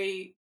are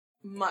very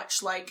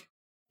much like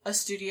a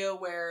studio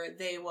where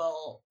they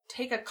will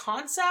take a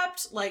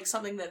concept, like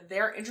something that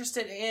they're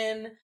interested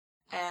in,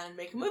 and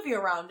make a movie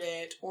around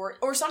it. Or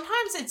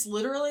sometimes it's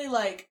literally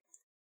like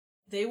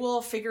they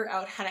will figure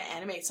out how to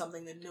animate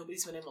something that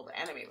nobody's been able to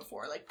animate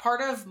before. Like,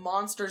 part of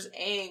Monsters,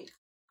 Inc.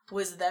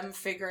 was them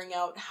figuring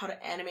out how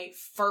to animate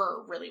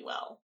fur really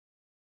well.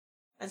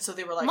 And so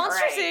they were like,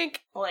 Monsters, Inc.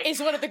 Like, is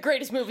one of the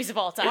greatest movies of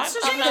all time.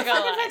 Monsters, I'm Inc. not is a gonna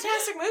fucking lie.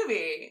 fantastic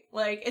movie.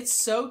 Like, it's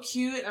so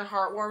cute and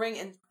heartwarming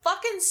and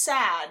fucking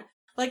sad.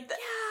 Like,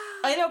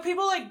 I know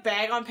people, like,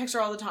 bag on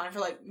Pixar all the time for,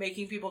 like,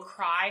 making people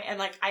cry, and,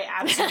 like, I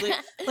absolutely,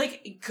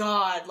 like,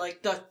 God,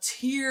 like, the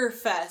tear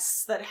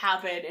fests that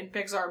happen in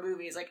Pixar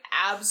movies, like,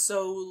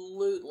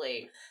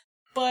 absolutely.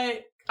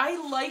 But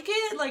I like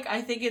it. Like,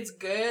 I think it's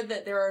good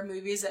that there are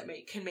movies that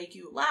can make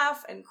you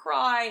laugh and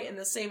cry in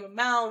the same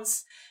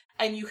amounts,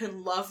 and you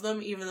can love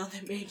them even though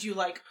they made you,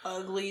 like,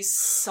 ugly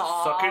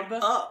sob. Fucking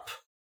Up.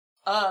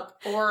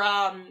 Or,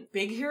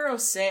 Big Hero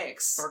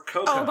 6. Or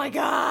Coco. Oh my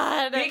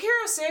god. Big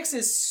Hero 6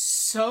 is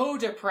so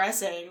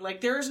depressing.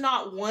 Like, there's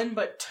not one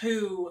but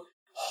two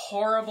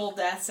horrible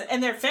deaths,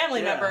 and they're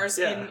family members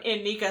in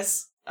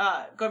Nika's,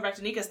 going back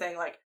to Nika's thing,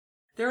 like,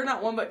 there are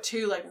not one but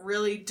two, like,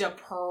 really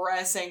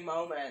depressing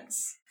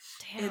moments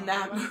in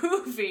that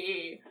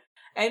movie.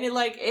 And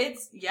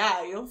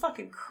you'll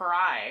fucking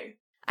cry.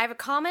 I have a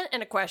comment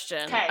and a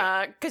question.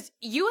 Okay. Because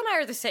you and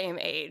I are the same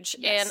age.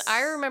 Yes. And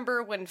I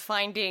remember when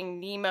Finding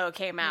Nemo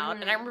came out,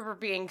 and I remember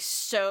being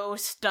so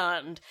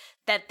stunned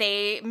that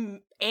they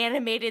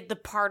animated the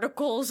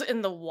particles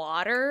in the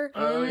water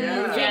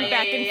moving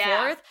back and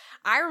forth.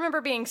 I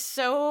remember being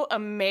so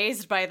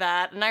amazed by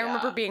that, and I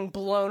remember being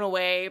blown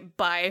away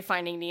by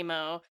Finding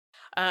Nemo.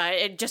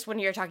 Just when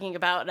you're talking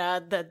about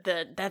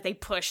that they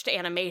pushed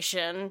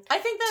animation. I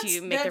think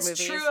to make their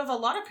movies. true of a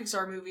lot of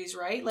Pixar movies,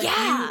 right? Like,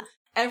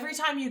 every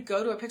time you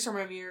go to a Pixar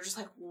movie, you're just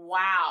like,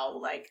 wow,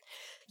 like,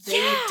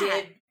 they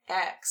did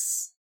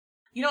X.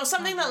 You know,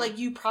 something that, like,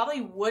 you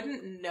probably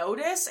wouldn't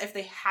notice if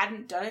they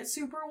hadn't done it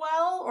super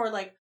well, or,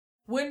 like,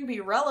 wouldn't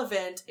be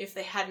relevant if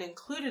they hadn't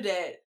included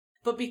it,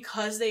 but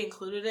because they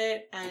included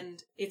it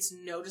and it's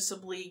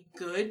noticeably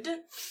good,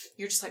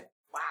 you're just like,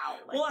 wow,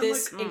 like,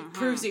 this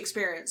improves the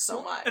experience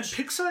so much. And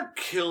Pixar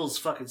kills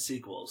fucking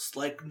sequels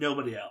like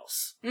nobody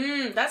else.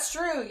 That's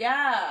true,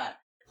 yeah.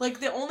 Like,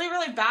 the only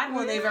really bad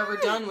one they've ever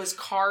done was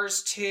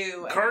Cars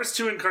 2. Cars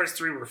 2 and Cars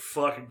 3 were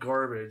fucking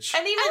garbage.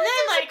 And even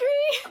then, like,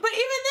 but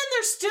even then,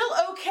 they're still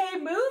okay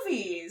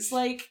movies.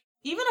 Like,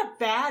 even a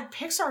bad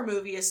Pixar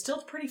movie is still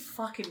pretty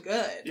fucking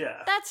good.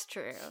 Yeah. That's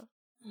true.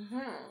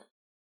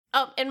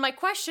 And my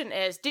question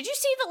is, did you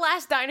see The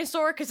Last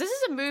Dinosaur? Because this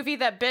is a movie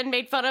that Ben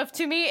made fun of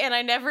to me, and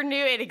I never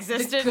knew it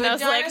existed. The Good and I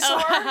was Dinosaur?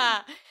 like,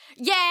 oh,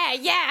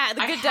 yeah,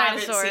 The Good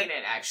Dinosaur. I haven't seen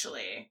it,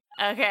 actually.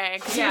 Okay,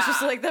 because he was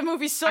just like, that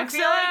movie sucks. I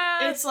feel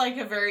like it's, like,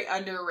 a very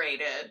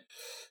underrated.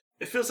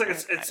 It feels like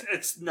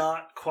it's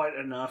not quite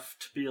enough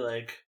to be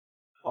like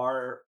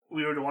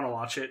we would want to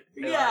watch it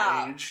at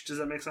our age. Does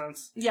that make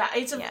sense? Yeah,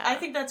 I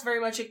think that's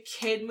very much a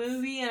kid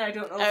movie, and I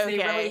don't know if they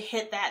really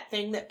hit that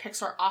thing that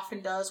Pixar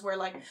often does, where,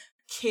 like,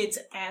 kids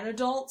and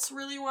adults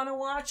really want to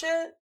watch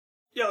it.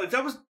 Yeah, like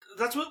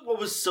that's what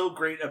was so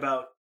great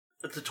about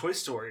the Toy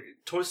Story.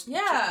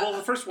 Well,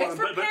 the first one,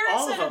 but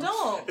all of them.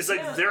 Adults. It's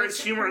like there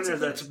is humor in there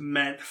that's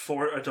meant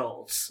for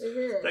adults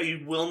that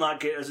you will not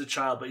get as a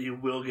child, but you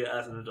will get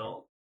as an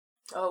adult.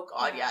 Oh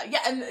god,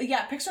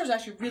 yeah, Pixar's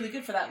actually really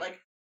good for that.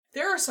 Like,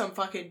 there are some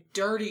fucking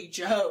dirty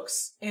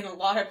jokes in a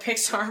lot of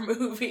Pixar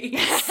movies.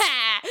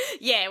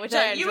 Yeah, which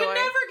that I enjoy. You would never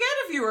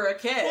get if you were a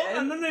kid. Well,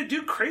 and then they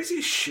do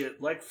crazy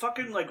shit, like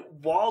fucking, like,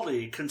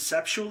 WALL-E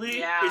conceptually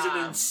is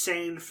an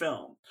insane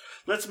film.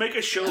 Let's make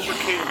a show for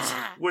kids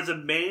where the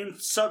main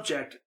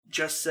subject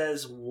just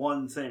says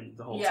one thing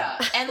the whole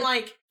time. And,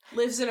 like,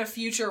 lives in a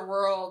future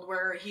world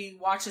where he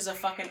watches a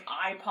fucking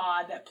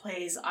iPod that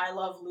plays I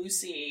Love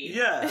Lucy.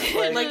 Yeah.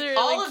 Like really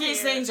all of cute.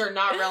 these things are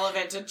not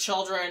relevant to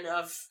children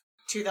of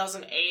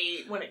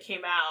 2008 when it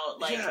came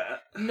out. Like,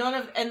 none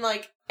of,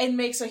 and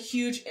makes a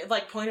huge,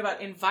 like, point about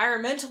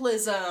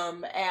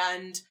environmentalism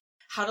and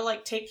how to,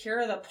 like, take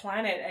care of the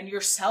planet and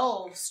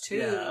yourselves, too.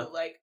 Yeah.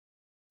 Like,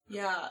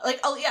 yeah. Like,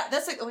 oh, yeah,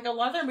 that's, like, a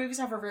lot of their movies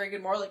have a very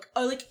good moral,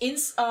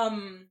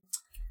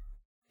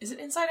 is it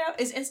Inside Out?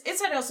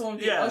 Inside Out's the one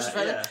with the emotions,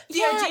 right? Yeah.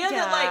 The idea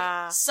that,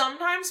 like,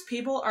 sometimes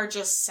people are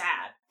just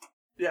sad.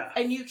 Yeah.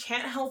 And you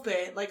can't help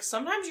it. Like,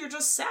 sometimes you're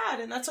just sad,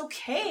 and that's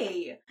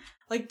okay.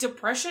 Like,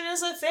 depression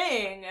is a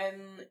thing,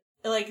 and,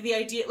 like, the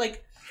idea,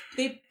 like,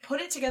 they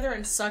put it together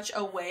in such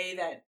a way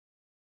that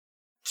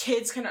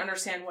kids can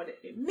understand what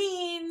it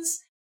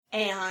means,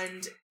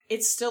 and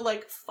it's still,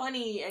 like,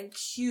 funny and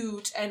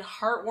cute and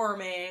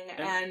heartwarming,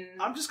 and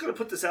I'm just gonna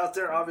put this out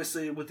there,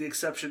 obviously, with the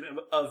exception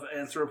of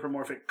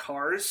anthropomorphic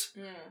cars.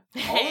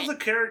 All of the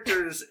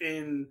characters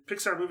in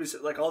Pixar movies,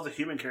 like, all the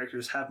human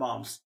characters, have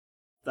moms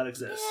that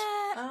exist.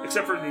 Yeah.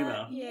 Except for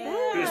Nemo.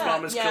 Yeah. Whose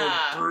mom is killed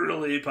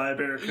brutally by a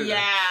barracuda.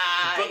 Yeah.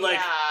 But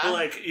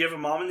like, you have a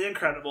mom in The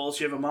Incredibles,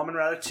 you have a mom in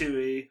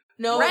Ratatouille.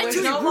 No,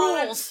 Ratatouille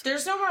rules.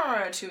 There's no more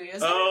Ratatouille, is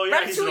there? Oh,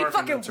 yeah, he's an Ratatouille orphan,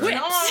 fucking that's right.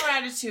 No more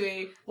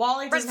Ratatouille.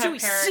 Wally doesn't have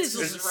Ratatouille parents. sizzles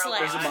There's the a robot.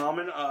 There's a mom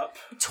in Up.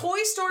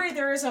 Toy Story,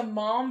 there is a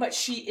mom, but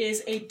she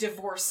is a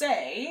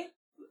divorcee.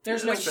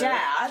 There's no That's fair.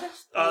 dad.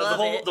 The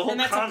whole And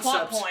that's a plot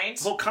concept, point.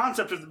 the whole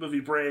concept of the movie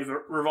Brave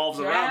revolves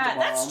around the mom.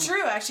 That's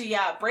true, actually,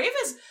 yeah. Brave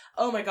is,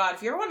 oh my god,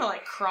 if you ever want to,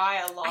 like,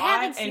 cry a lot,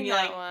 haven't seen and you,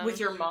 that like, one.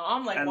 with your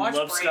mom, like, And watch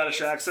love Brave.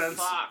 Scottish accents.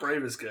 Fuck.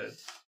 Brave is good.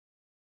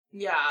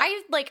 Yeah.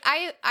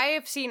 I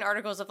have seen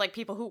articles of, like,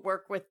 people who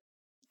work with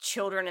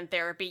children in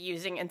therapy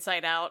using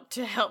Inside Out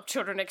to help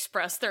children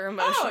express their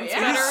emotions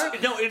better.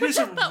 No, it Which is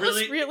a that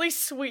really... was really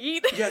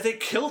sweet. Yeah, they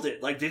killed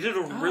it. Like, they did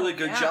a really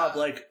good job,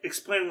 like,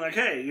 explaining, like,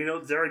 hey, you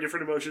know, there are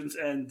different emotions,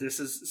 and this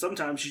is,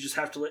 sometimes you just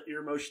have to let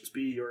your emotions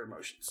be your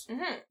emotions.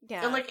 Mm-hmm.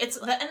 Yeah. And, like, and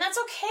that's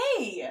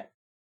okay.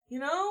 You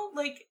know?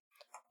 Like,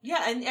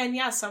 yeah, and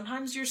yeah,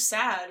 sometimes you're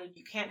sad, and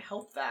you can't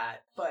help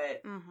that,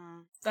 but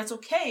that's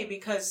okay,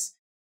 because,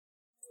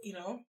 you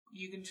know,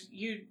 you can just,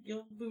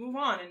 you'll move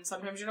on, and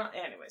sometimes you're not.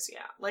 Anyways,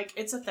 yeah, like,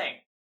 it's a thing.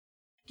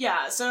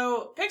 Yeah,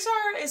 so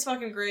Pixar is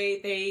fucking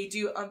great. They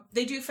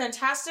do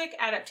fantastic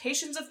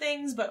adaptations of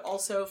things, but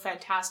also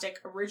fantastic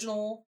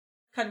original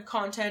kind of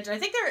content. And I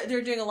think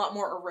they're doing a lot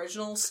more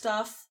original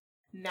stuff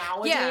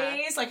nowadays.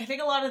 Yeah. Like, I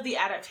think a lot of the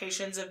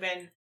adaptations have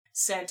been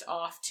sent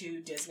off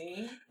to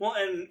Disney. Well,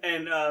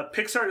 and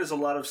Pixar does a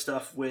lot of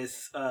stuff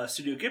with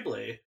Studio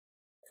Ghibli.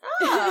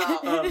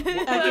 Oh,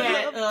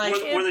 again, like,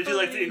 where they do,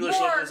 like, the English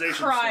more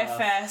localization cry stuff.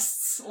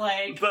 fests,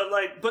 like. But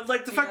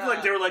the fact that,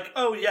 like, they were like,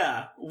 oh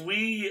yeah,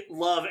 we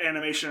love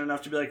animation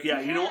enough to be like, yeah,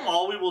 you know,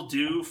 all we will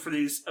do for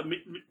these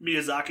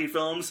Miyazaki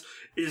films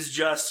is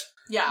just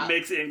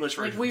make the English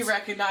versions. Like, we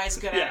recognize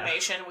good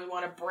animation. We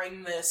want to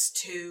bring this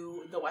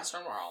to the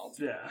Western world.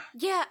 Yeah.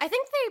 Yeah, I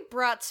think they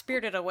brought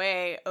Spirited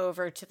Away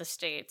over to the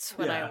States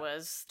when I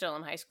was still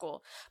in high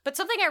school. But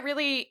something I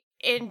really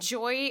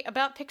enjoy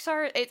about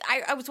Pixar,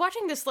 I was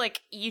watching this,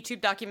 like,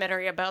 YouTube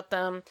documentary about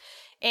them,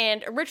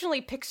 and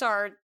originally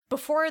Pixar,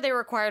 before they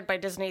were acquired by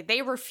Disney,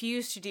 they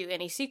refused to do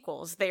any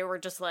sequels. They were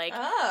just like,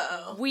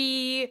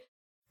 we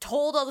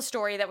told all the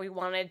story that we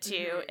wanted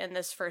to in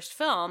this first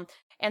film,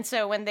 and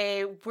so when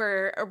they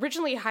were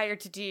originally hired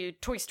to do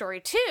Toy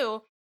Story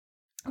 2,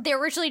 they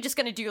were originally just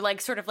going to do, like,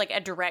 sort of like a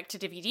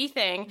direct-to-DVD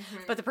thing,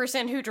 but the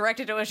person who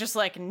directed it was just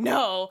like,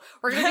 no,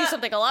 we're going to do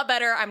something a lot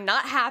better. I'm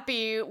not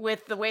happy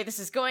with the way this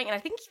is going. And I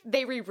think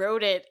they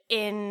rewrote it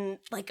in,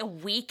 like, a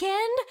weekend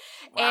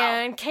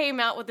and came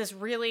out with this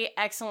really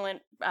excellent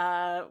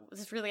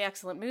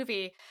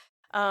movie.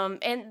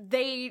 And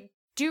they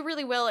do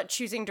really well at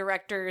choosing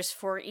directors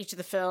for each of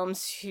the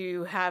films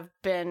who have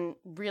been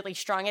really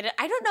strong at it.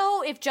 I don't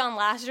know if John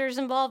Lasseter's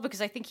involved, because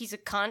I think he's a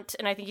cunt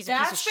and I think he's a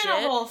piece of shit. That's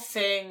been a whole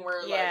thing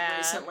where, like,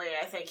 recently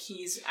I think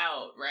he's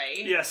out,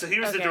 right? Yeah, so he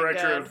was the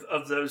director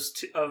of those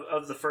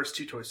of the first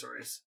two Toy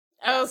Stories.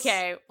 Yes.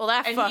 Okay, well,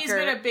 that and fucker. He's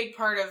been a big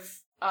part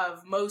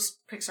of most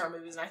Pixar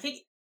movies, and I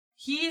think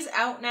he's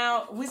out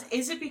now.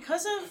 Is it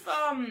because of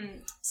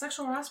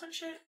sexual harassment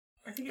shit?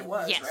 I think it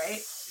was, right?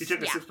 He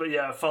took a sip, but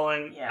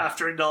following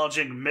after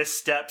acknowledging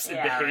missteps in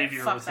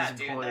behavior with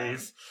his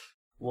employees.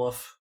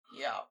 Woof.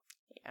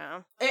 Yeah.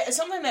 It's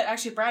something that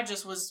actually Brad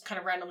just was kind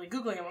of randomly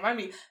Googling and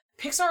reminded me.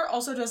 Pixar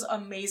also does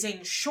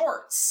amazing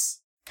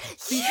shorts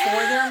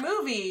before their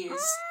movies. Those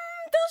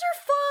are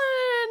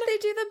fun. They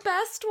do the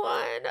best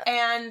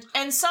one.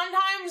 And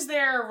sometimes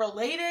they're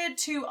related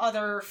to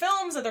other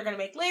films that they're going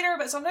to make later,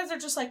 but sometimes they're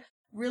just like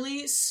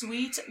really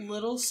sweet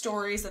little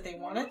stories that they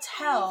want to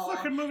tell.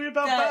 Fucking movie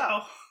about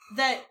Bao.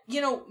 That,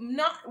 you know,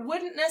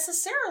 wouldn't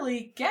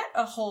necessarily get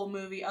a whole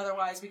movie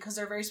otherwise because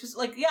they're very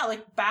specific.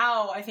 Like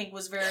Bao, I think,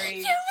 was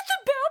very... Yeah, with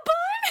the Bao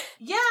bun?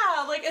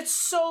 Yeah, like, it's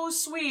so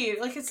sweet.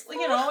 Like, it's,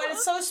 you know, and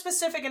it's so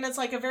specific, and it's,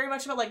 like, very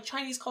much about, like,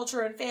 Chinese culture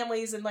and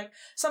families, and, like,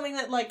 something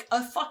that, like,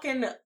 a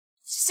fucking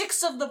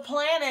sixth of the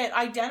planet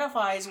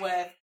identifies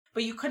with,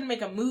 but you couldn't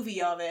make a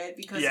movie of it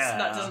because it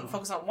doesn't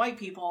focus on white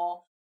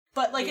people.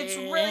 But, like, it's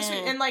really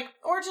sweet. And, like,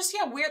 or just,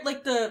 weird,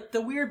 like, the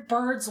Weird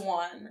Birds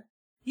one.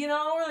 You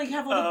know, where you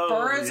have all the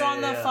birds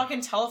on the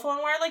fucking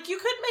telephone wire. Like, you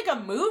could make a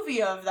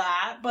movie of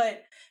that,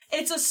 but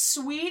it's a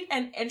sweet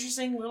and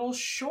interesting little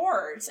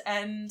short,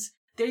 and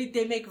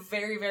they make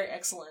very, very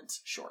excellent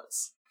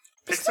shorts.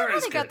 Is that how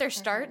they got their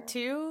start,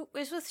 too?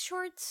 Was with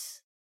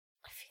shorts?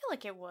 I feel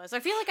like it was. I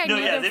feel like I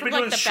knew them they've from, been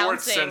doing the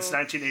shorts bouncing. since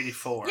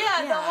 1984.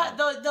 Yeah,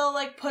 they'll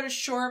like, put a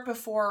short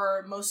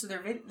before most of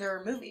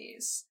their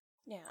movies.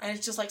 Yeah. And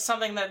it's just, like,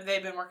 something that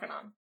they've been working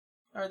on,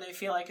 or they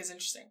feel like is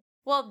interesting.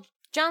 Well,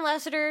 John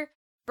Lasseter...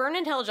 Burn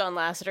in hell, John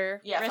Lasseter.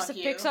 Yeah, rest fuck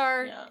of you.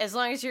 Pixar. Yeah. As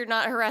long as you're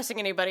not harassing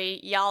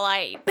anybody, y'all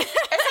aight. It's like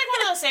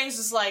one of those things.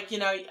 Is like, you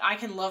know, I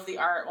can love the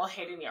art while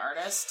hating the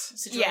artist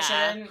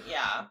situation.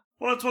 Yeah.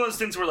 Well, it's one of those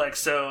things where, like,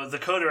 so the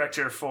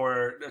co-director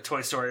for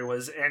Toy Story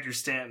was Andrew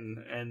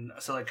Stanton, and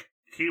so like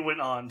he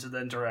went on to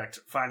then direct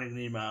Finding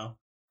Nemo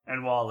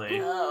and WALL-E.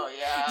 Oh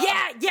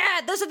yeah. Yeah.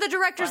 Those are the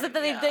directors that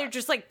they're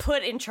just like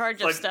put in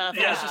charge of Like, stuff.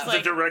 Yeah, it's just the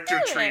like, director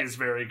tree is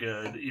very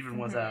good, even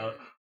without.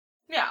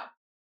 Yeah.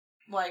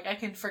 Like, I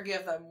can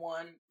forgive them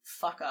one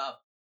fuck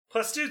up.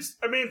 Plus, dude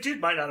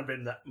might not have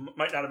been a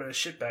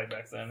shitbag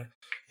back then.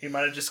 He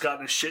might have just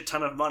gotten a shit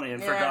ton of money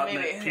and forgotten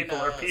that people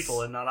are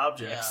people and not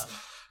objects,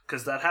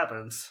 because that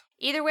happens.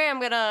 Either way, I'm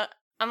gonna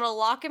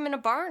lock him in a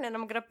barn and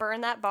I'm gonna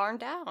burn that barn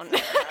down.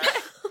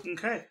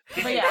 Okay.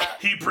 But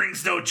He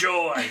brings no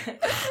joy. So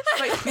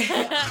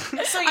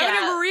I'm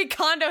gonna Marie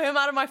Kondo him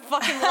out of my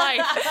fucking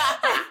life.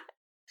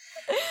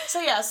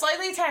 So yeah,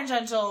 slightly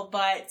tangential,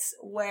 but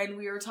when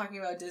we were talking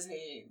about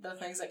Disney, the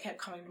things that kept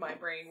coming to my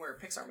brain were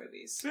Pixar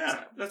movies. Yeah,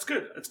 so. that's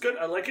good. That's good.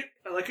 I like it.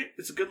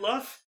 It's a good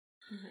love.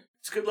 Mm-hmm.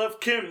 It's a good love.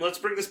 Kim, let's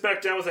bring this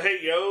back down with a hey,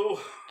 yo.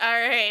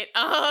 Alright,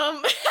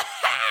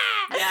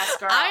 Yes,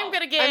 girl. I'm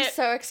gonna get I'm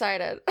so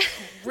excited.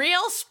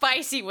 real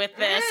spicy with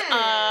this.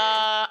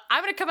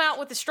 I'm gonna come out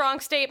with a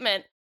strong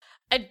statement.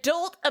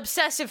 Adult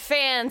obsessive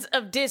fans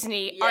of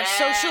Disney are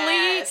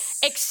socially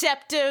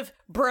acceptive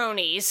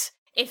bronies.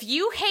 If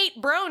you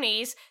hate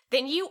bronies,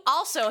 then you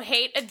also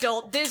hate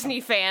adult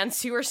Disney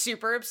fans who are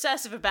super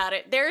obsessive about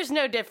it. There is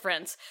no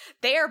difference.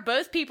 They are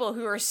both people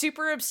who are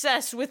super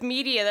obsessed with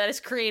media that is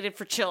created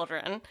for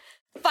children.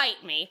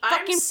 Fight me.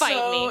 Fucking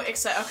fight me. I'm so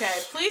excited. Okay,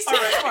 please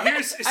tell me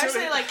more. So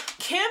Actually, like,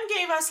 Kim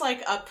gave us,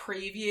 like, a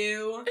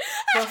preview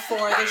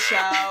before the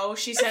show.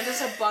 She sent us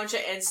a bunch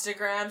of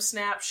Instagram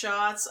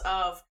snapshots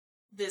of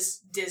this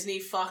Disney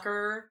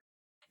fucker.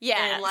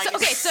 Yeah. And, like,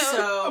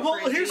 so well,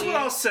 cringy. here's what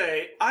I'll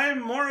say. I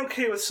am more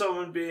okay with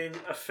someone being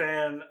a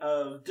fan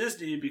of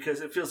Disney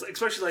because it feels like,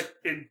 especially like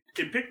in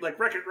like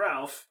Wreck-It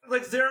Ralph,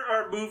 like there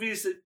are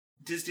movies that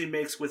Disney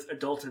makes with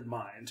adult in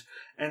mind.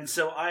 And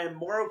so I am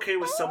more okay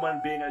with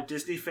someone being a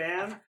Disney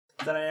fan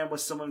than I am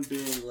with someone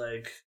being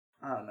like,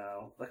 I don't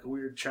know, like a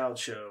weird child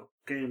show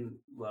game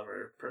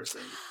lover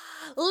person.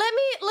 Let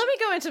me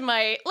go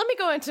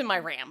into my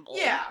ramble.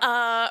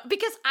 Yeah.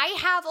 Because I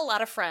have a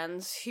lot of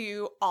friends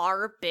who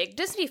are big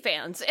Disney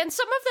fans, and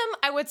some of them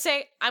I would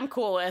say I'm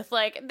cool with.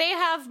 Like, they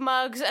have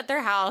mugs at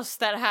their house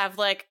that have,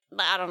 like,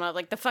 I don't know,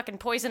 like the fucking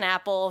poison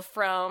apple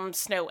from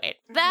Snow White.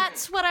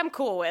 That's what I'm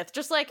cool with.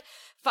 Just like,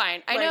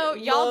 fine. I know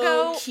y'all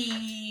go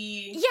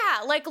low-key.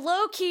 Yeah, like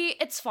low-key,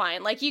 it's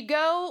fine. Like, you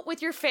go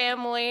with your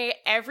family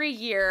every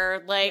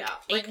year. Like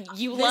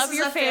you love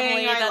your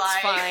family, that's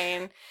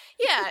fine.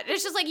 Yeah,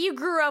 it's just like you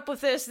grew up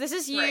with this. This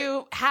is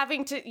you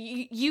having to,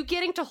 you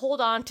getting to hold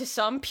on to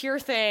some pure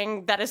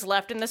thing that is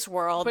left in this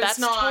world. But that's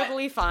it's not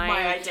totally fine.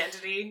 My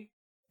identity.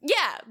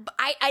 Yeah,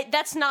 I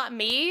that's not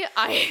me.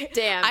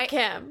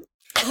 Kim.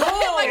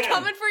 Oh, am I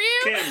coming for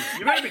you? Kim,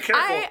 you better be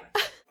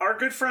careful. Our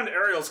good friend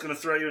Ariel's going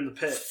to throw you in the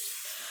pit.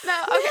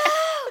 No,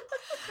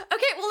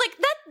 okay, well, like,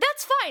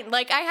 that's fine.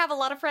 Like, I have a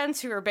lot of friends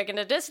who are big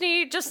into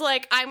Disney. Just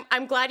like,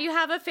 I'm glad you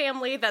have a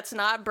family that's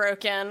not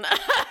broken.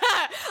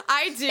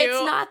 I do.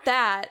 It's not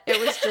that. It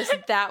was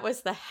just, that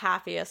was the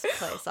happiest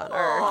place on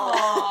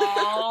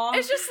earth.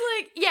 It's just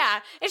like,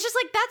 yeah, it's just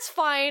like, that's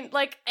fine.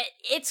 Like,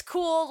 it's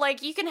cool.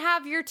 Like, you can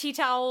have your tea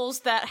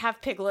towels that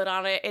have Piglet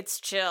on it. It's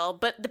chill.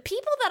 But the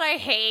people that I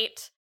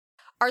hate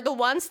are the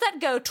ones that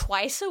go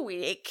twice a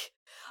week.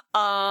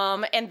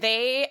 And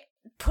they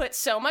put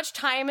so much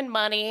time and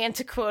money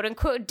into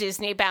quote-unquote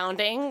Disney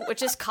bounding,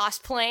 which is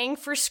cosplaying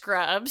for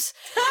Scrubs.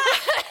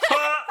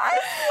 I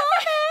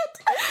love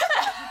it!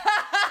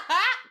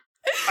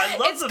 I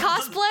love it's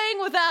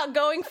cosplaying without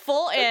going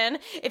full in.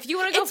 If you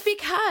want to go... It's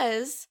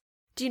because...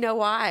 Do you know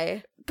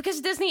why? Because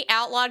Disney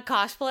outlawed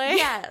cosplay?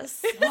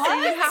 Yes. What? So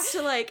you have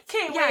to, like...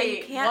 Okay, yeah, wait,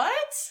 you can't,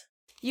 what?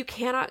 You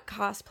cannot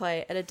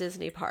cosplay at a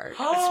Disney park.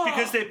 It's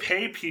because they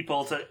pay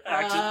people to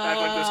act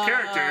like those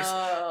characters,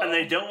 and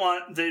they don't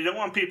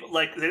want people,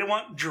 like, they don't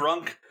want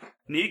drunk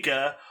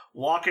Nika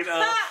walking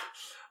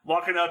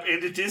up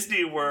into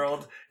Disney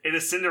World in a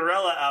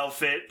Cinderella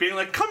outfit, being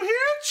like, "Come here,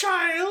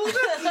 child."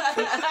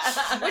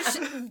 Which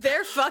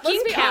they're fucking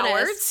Let's be cowards.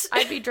 honest,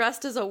 I'd be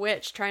dressed as a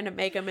witch trying to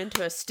make them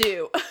into a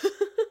stew.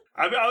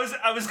 I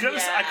was gonna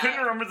say, I couldn't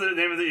remember the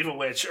name of the evil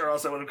witch, or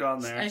else I would have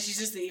gone there. And she's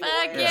just the evil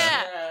Fuck witch.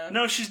 yeah.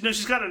 No,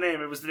 she's got a name.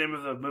 It was the name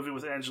of the movie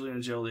with Angelina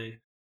Jolie.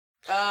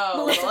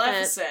 Oh,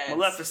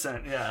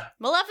 Maleficent, yeah.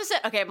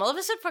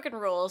 Maleficent fucking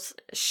rules.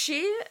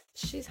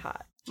 She's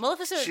hot.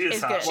 Maleficent She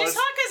is hot. good. She's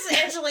hot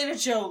because Angelina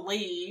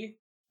Jolie.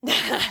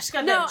 She's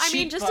got No, I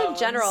mean, just in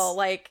general,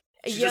 like,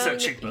 She does have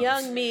cheekbones.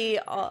 young me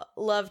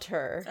loved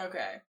her.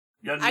 Okay.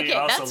 Young me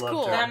also that's loved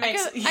cool. her. That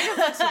makes I can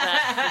flex with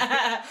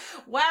that.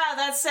 Wow,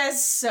 that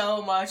says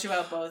so much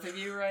about both of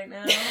you right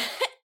now.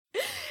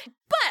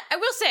 But I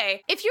will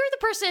say, if you're the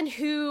person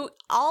who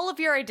all of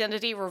your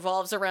identity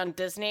revolves around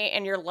Disney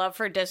and your love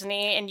for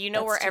Disney, and you know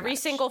That's where too every much.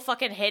 single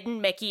fucking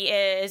hidden Mickey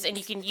is, and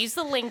you can use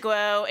the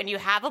lingo, and you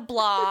have a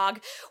blog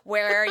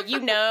where you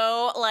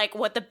know, like,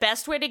 what the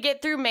best way to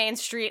get through Main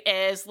Street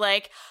is,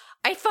 like,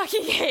 I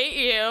fucking hate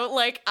you.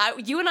 Like,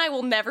 you and I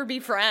will never be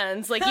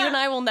friends. Like, you and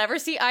I will never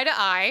see eye to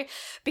eye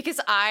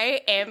because I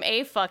am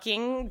a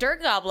fucking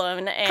dirt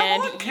goblin. And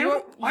Come on, Kim.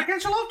 Why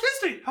can't you love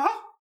Disney, huh?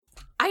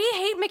 I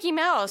hate Mickey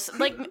Mouse.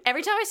 Like,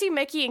 every time I see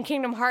Mickey in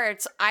Kingdom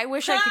Hearts, I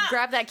wish I could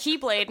grab that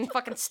Keyblade and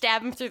fucking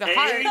stab him through the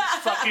heart.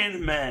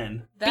 Fucking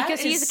men.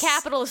 Because he's a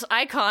capitalist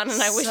icon and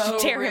I wish to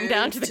tear him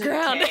down to the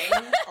ground.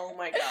 Oh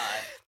my god.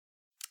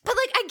 But,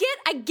 like,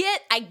 I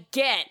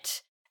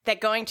get that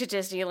going to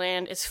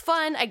Disneyland is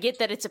fun. I get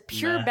that it's a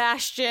pure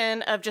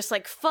bastion of just,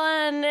 like,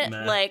 fun,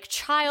 like,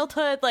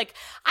 childhood. Like,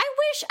 I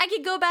wish I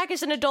could go back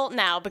as an adult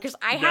now because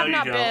I have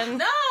not been.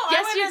 No,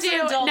 yes, I you went as do.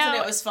 an adult No. and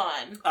it was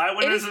fun. I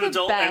went It as is an the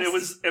adult, and I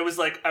was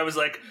best.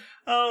 like,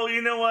 oh,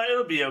 you know what?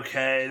 It'll be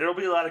okay. There'll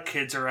be a lot of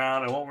kids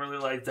around. I won't really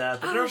like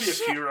that, but there'll be a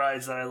few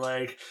rides that I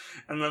like.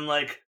 And then,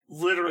 like,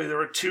 literally, there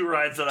were 2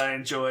 rides that I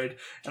enjoyed,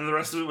 and the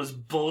rest of it was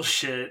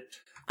bullshit.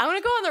 I want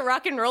to go on the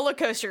rock and roller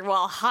coaster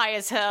while high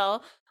as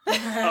hell.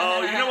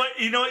 Oh,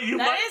 you know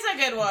what? That is a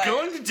good one.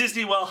 Going to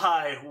Disney while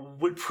high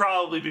would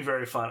probably be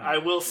very fun. I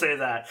will say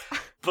that.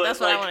 But That's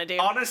what I wanna do.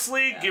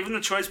 Honestly, given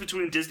the choice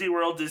between Disney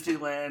World,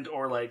 Disneyland,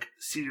 or like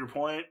Cedar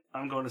Point,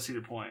 I'm going to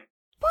Cedar Point.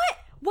 What?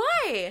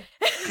 Why?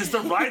 Because the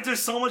rides are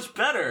so much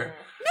better.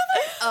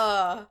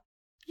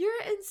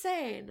 You're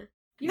insane.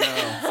 You're No.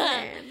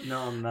 insane. No,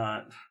 I'm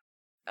not.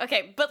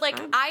 Okay, but like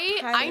I'm I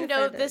highly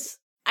know offended.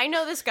 I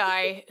know this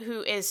guy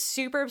who is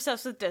super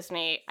obsessed with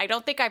Disney. I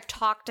don't think I've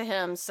talked to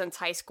him since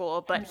high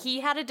school, but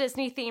he had a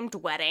Disney themed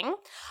wedding.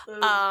 He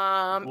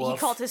Woof.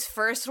 called his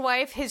first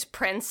wife his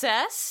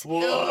princess.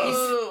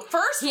 Ooh,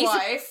 first he's-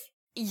 wife.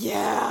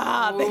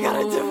 Yeah, they got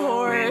a When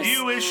divorce.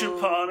 you wish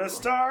upon a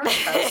star,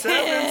 have 7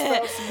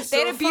 spouses They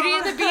had so a Beauty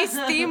and far. the Beast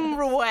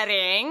themed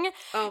wedding.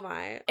 Oh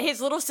my. His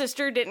little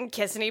sister didn't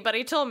kiss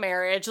anybody till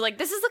marriage. Like,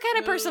 this is the kind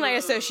of person I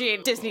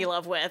associate Disney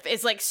love with.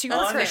 Is like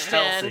super Christian,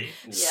 Unhealthy.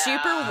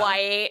 super Yeah.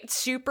 white,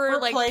 super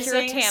like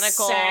Replacing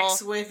puritanical.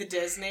 sex with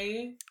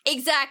Disney.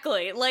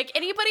 Exactly. Like,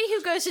 anybody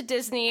who goes to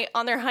Disney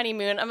on their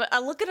honeymoon, I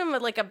look at them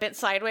like a bit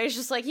sideways,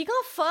 just like, you gonna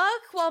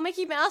fuck while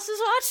Mickey Mouse is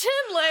watching?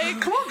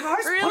 Like, Come on,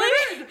 guys. really? Put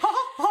it in.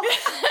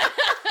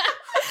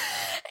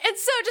 And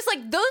so just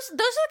like those are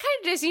the kind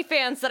of Disney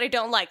fans that I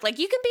don't like. Like,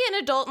 you can be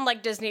an adult and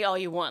like Disney all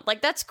you want.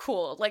 Like, that's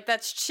cool. Like,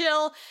 that's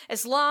chill.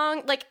 As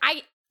long like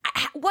I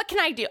what can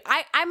I do?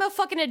 I'm a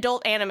fucking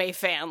adult anime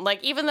fan.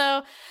 Like, even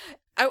though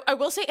I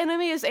will say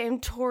anime is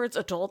aimed towards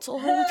adults a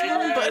whole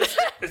time, but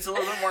It's a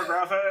little bit more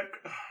graphic.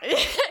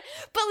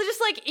 but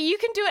just like you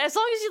can do it as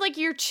long as you like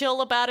you're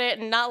chill about it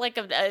and not like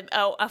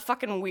a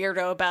fucking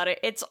weirdo about it.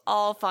 It's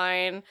all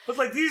fine. But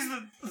like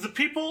the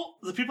people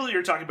that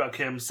you're talking about,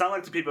 Kim, sound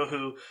like the people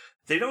who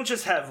they don't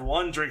just have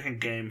one drinking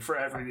game for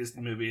every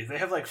Disney movie. They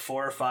have like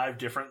 4 or 5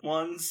 different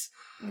ones.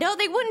 No,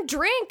 they wouldn't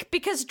drink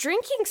because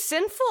drinking's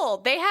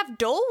sinful. They have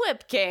Dole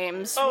Whip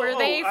games where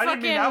they I fucking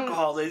didn't mean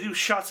alcohol. They do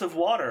shots of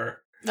water.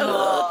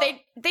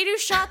 They do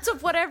shots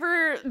of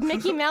whatever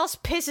Mickey Mouse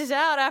pisses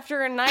out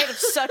after a night of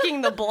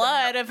sucking the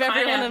blood of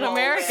everyone in Pineapple.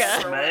 America.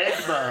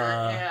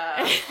 Smegma.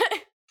 Yeah.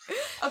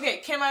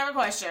 Okay, Kim, I have a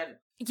question.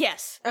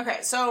 Yes. Okay,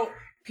 so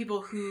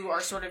people who are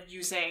sort of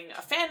using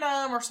a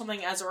fandom or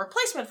something as a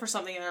replacement for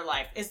something in their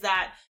life, is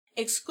that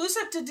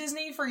exclusive to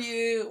Disney for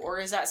you, or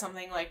is that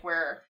something like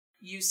where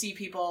you see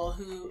people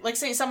who, like,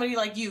 say somebody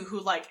like you who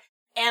like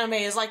anime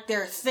is like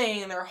their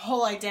thing, their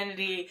whole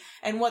identity,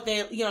 and what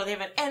they, you know, they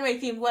have an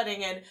anime themed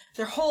wedding and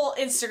their whole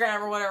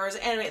Instagram or whatever is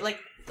anime, like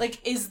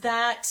is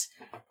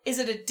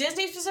it a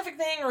Disney specific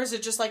thing, or is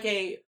it just like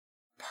a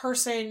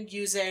person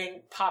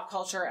using pop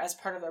culture as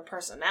part of their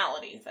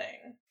personality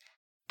thing?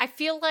 I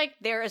feel like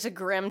there is a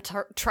grim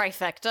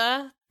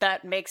trifecta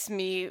that makes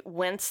me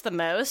wince the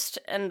most,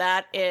 and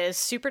that is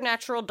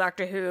Supernatural,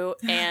 Doctor Who,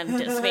 and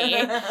Disney.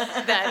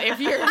 That if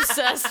you're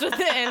obsessed with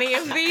any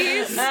of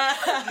these, Kim's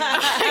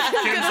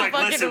gonna like,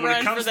 fucking listen, when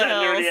run it comes for to the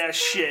that hills. nerdy ass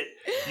shit,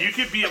 you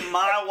could be a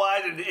mile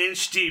wide and an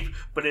inch deep,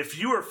 but if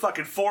you are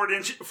fucking 4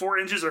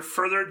 inches or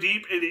further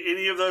deep into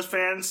any of those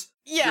fans,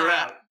 Yeah. you're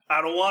out.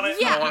 I don't want it.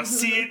 I don't want to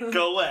see it.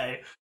 Go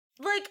away.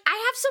 like, I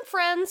have some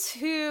friends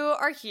who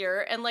are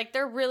here, and, like,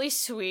 they're really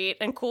sweet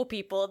and cool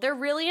people. They're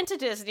really into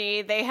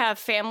Disney. They have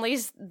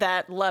families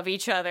that love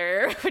each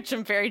other, which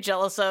I'm very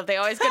jealous of. They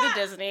always go to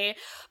Disney.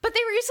 But they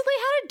recently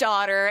had a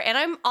daughter, and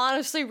I'm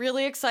honestly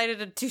really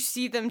excited to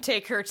see them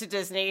take her to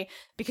Disney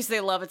because they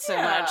love it so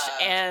much.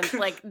 And,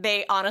 like,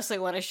 they honestly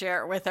want to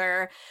share it with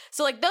her.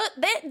 So, like, they're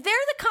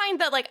the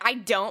kind that, like, I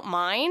don't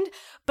mind.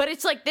 But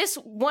it's, like, this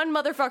one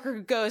motherfucker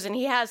who goes, and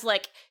he has,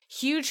 like,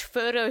 huge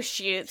photo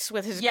shoots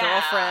with his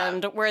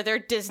girlfriend where they're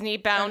Disney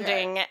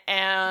bounding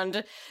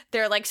and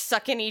they're like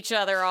sucking each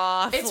other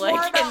off. It's like,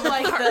 more about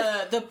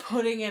like the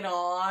putting it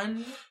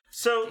on.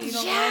 So and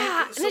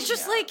it's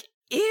just like,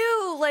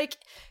 ew, like,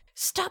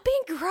 stop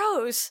being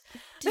gross.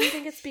 Do you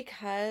think it's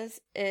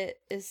because it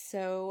is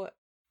so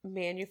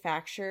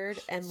manufactured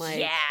and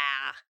like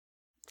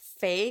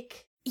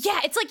fake?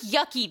 Yeah, it's like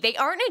yucky. They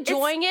aren't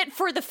enjoying it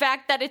for the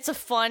fact that it's a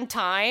fun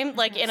time,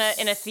 like in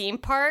a theme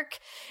park.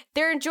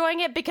 They're enjoying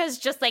it because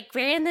just like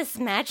we're in this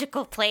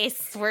magical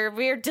place where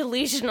we're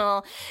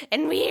delusional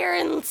and we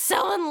are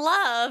so in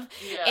love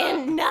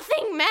and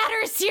nothing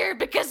matters here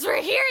because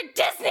we're here at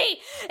Disney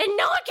and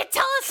no one can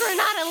tell us we're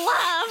not in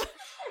love.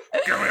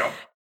 Give me a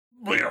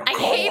I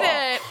hate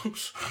it.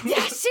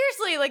 Yeah,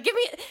 seriously, like give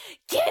me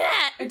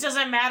that. It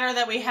doesn't matter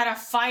that we had a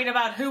fight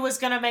about who was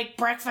gonna make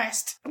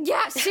breakfast.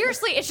 Yeah,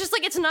 seriously, it's just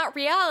like it's not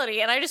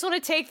reality, and I just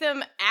want to take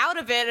them out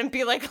of it and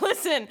be like,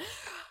 listen,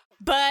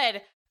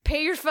 bud,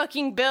 pay your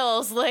fucking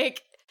bills,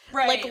 like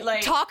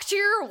talk to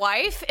your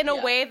wife in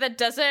a way that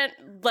doesn't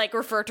like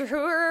refer to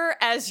her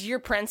as your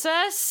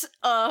princess.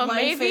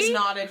 Life is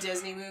not a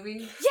Disney movie.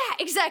 Yeah,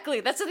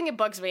 exactly. That's the thing that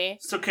bugs me.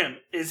 So Kim,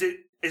 is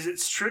it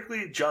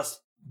strictly just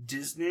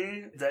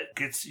Disney that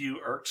gets you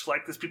irked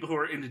like this, people who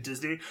are into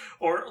Disney?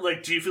 Or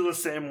like do you feel the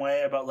same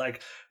way about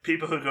like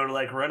people who go to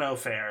like Reno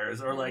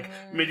fairs or like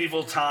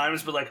medieval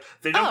times, but like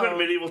they don't go to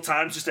medieval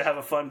times just to have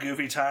a fun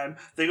goofy time?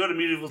 They go to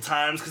medieval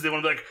times because they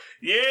want to be like,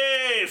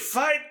 yay,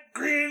 fight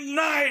Green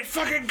Knight,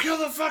 fucking kill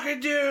the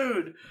fucking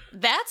dude.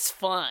 That's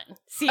fun.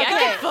 See, I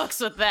get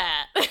fucks with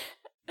that.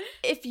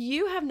 If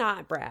you have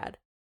not, Brad,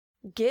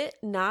 get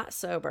not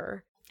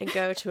sober and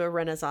go to a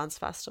Renaissance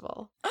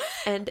festival.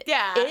 And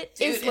it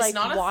is like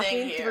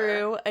walking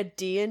through a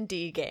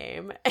D&D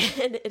game,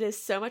 and it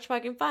is so much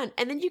fucking fun.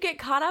 And then you get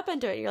caught up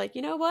into it. You're like,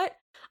 you know what?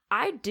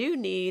 I do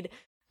need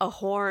a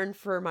horn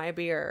for my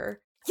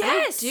beer.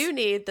 Yes! I do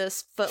need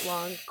this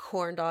foot-long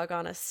corn dog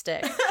on a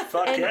stick.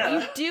 Fuck and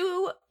yeah.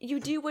 you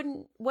do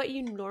what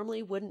you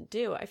normally wouldn't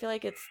do. I feel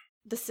like it's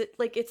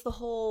the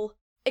whole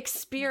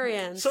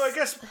experience. So I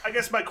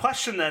guess my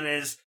question then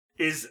is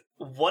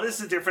what is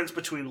the difference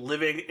between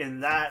living in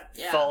that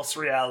false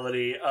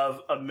reality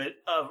of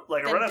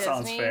like a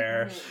Renaissance Disney?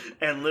 fair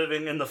and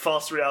living in the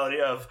false reality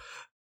of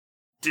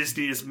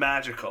Disney is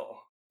magical?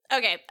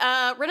 Okay,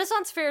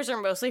 Renaissance fairs are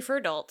mostly for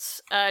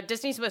adults.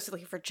 Disney's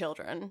mostly for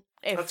children,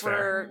 if That's we're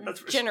fair.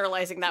 That's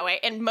generalizing that way.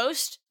 And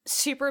most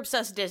super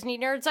obsessed Disney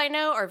nerds I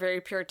know are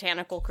very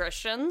puritanical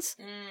Christians.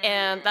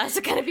 And that's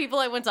the kind of people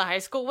I went to high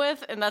school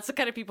with, and that's the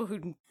kind of people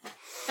who...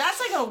 That's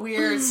like a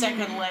weird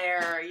second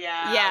layer,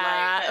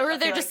 Yeah, like, or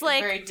they're just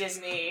like... very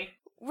Disney.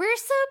 We're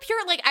so pure.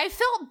 Like, I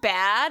felt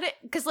bad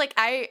because, like,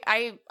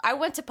 I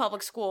went to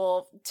public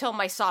school till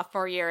my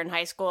sophomore year in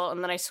high school,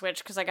 and then I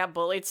switched because I got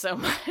bullied so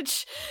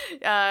much.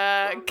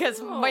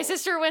 Because my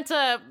sister went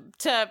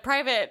to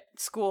private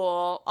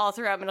school all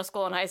throughout middle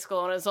school and high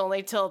school, and it was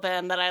only till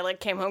then that I,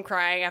 like, came home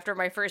crying after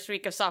my first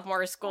week of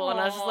sophomore school, and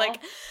I was just like,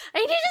 I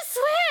need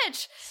to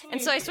switch!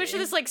 And so I switched to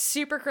this, like,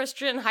 super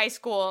Christian high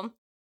school,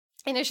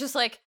 and it's just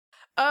like,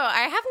 oh,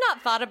 I have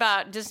not thought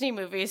about Disney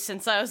movies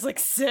since I was like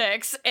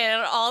 6,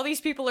 and all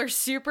these people are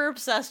super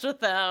obsessed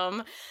with them.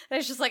 And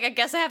it's just like, I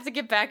guess I have to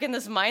get back in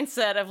this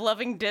mindset of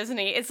loving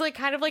Disney. It's like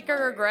kind of like a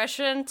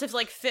regression to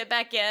like fit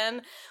back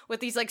in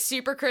with these like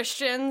super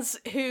Christians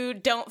who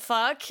don't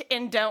fuck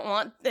and don't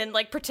want, and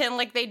like pretend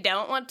like they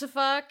don't want to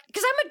fuck.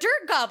 Because I'm a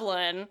dirt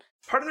goblin.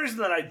 Part of the reason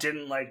that I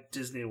didn't like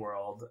Disney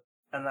World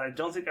and that I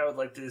don't think I would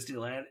like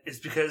Disneyland is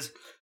because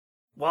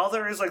while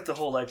there is, like, the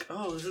whole, like,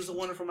 oh, this is a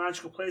wonderful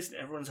magical place and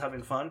everyone's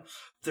having fun,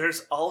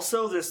 there's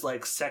also this,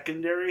 like,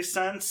 secondary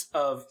sense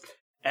of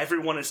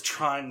everyone is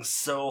trying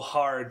so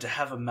hard to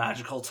have a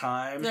magical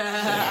time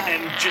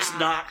and just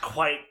not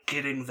quite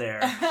getting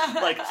there.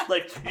 like,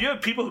 you have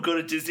people who go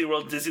to Disney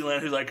World, Disneyland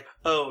who like,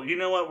 oh, you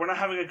know what? We're not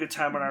having a good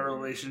time in our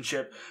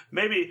relationship.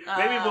 Maybe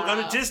we'll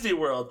go to Disney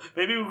World.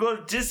 Maybe we'll go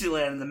to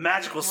Disneyland and the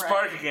magic will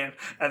spark again.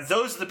 And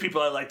those are the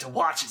people I like to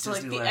watch at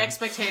Disneyland. Like, the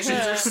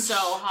expectations are so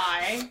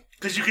high.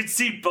 Because you can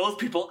see both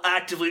people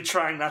actively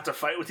trying not to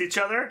fight with each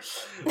other,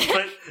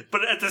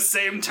 but at the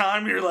same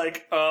time, you're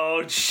like,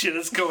 oh, shit,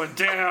 it's going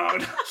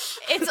down.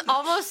 It's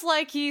almost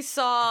like you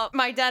saw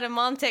my dad and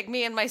mom take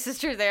me and my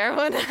sister there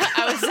when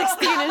I was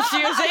 16 and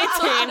she was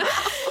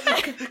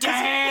 18.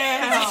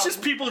 Damn! It's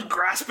just people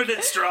grasping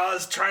at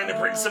straws, trying to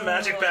bring some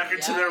magic back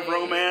into their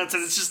romance,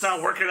 and it's just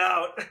not working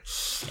out.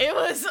 It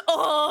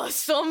was,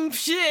 some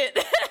shit.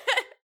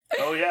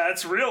 Oh, yeah,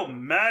 it's real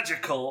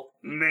magical,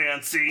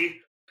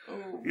 Nancy.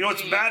 You know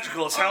what's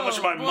magical is how much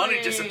of my money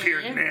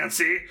disappeared,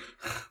 Nancy.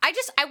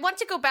 I want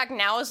to go back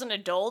now as an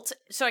adult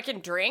so I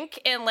can drink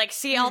and like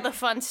see all the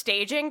fun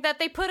staging that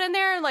they put in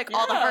there and like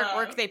all the hard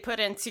work they put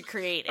into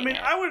creating it.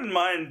 I wouldn't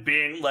mind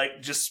being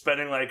like just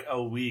spending like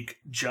a week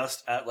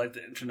just at like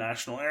the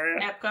international area.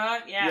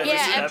 Epcot,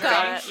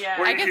 Epcot. Yeah.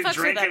 Where you can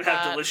drink and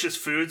have delicious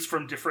foods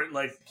from different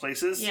like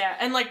places. Yeah,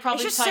 and like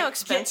probably just like, so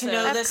expensive. get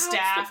to know the Epcot's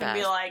staff the and be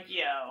best. like,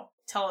 yo,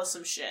 tell us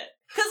some shit.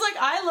 Because,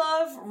 like, I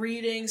love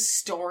reading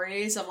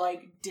stories of,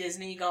 like,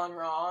 Disney gone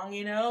wrong,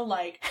 you know?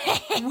 Like,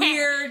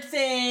 weird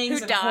things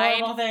Who and died.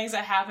 horrible things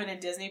that happen in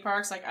Disney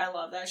parks. Like, I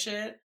love that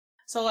shit.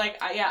 So, like,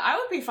 I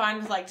would be fine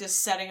with, like,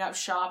 just setting up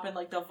shop in,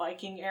 like, the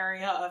Viking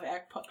area of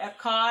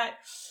Epcot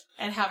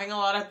and having a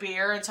lot of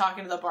beer and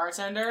talking to the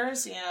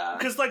bartenders. Yeah.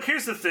 Because, like,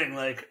 here's the thing.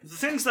 Like, the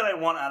things that I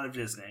want out of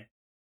Disney.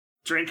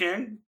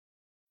 Drinking.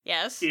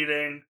 Yes.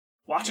 Eating.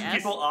 Watching Yes.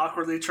 people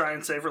awkwardly try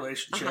and save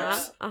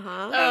relationships. Oh,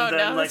 And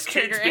then, no, like, that's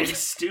kids triggering. being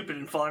stupid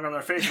and falling on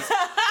their faces.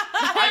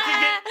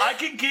 I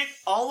could get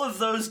all of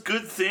those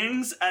good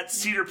things at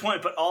Cedar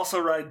Point, but also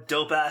ride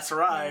dope-ass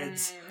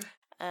rides.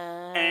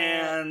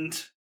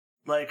 And,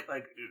 like,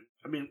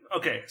 I mean,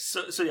 okay,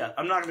 so yeah,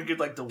 I'm not gonna get,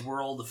 like, the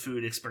world of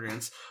food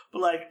experience.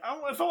 But, like,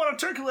 if I want a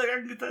turkey leg, I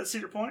can get that at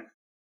Cedar Point.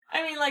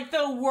 I mean, like,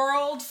 the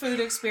world food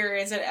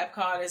experience at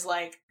Epcot is,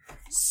 like,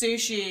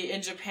 sushi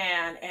in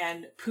Japan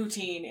and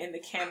poutine in the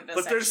Canada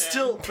But there's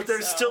section.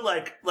 still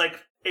like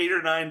 8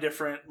 or 9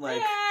 different, like...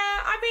 Yeah,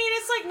 I mean,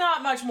 it's, like,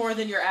 not much more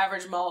than your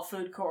average mall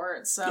food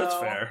court, so... That's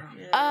fair.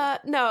 Yeah.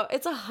 No,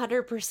 it's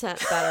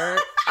 100% better.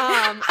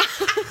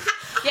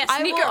 Yes,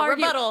 I Nika, will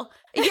argue- rebuttal.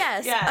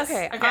 Yes. Yes,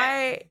 Okay.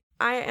 okay.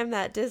 I am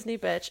that Disney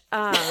bitch.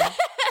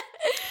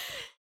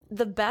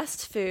 The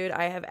best food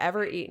I have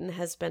ever eaten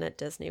has been at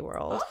Disney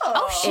World.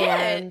 Oh, shit.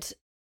 And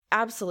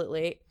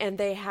absolutely. And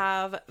they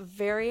have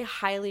very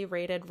highly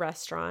rated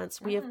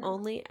restaurants. We have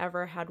only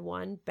ever had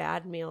one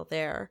bad meal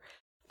there.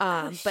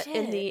 But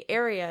in shit. the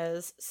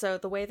areas, so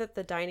the way that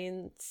the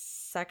dining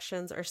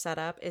sections are set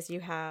up is you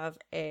have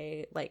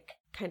a like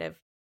kind of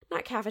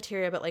not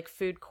cafeteria, but like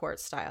food court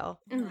style.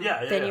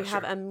 Yeah, Then you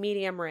sure. have a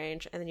medium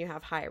range and then you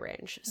have high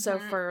range. So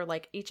for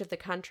like each of the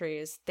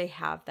countries, they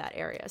have that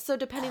area. So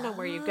depending on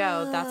where you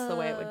go, that's the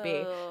way it would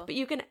be. Oh. But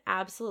you can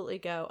absolutely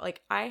go.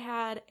 Like I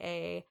had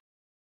a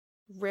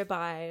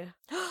ribeye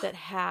that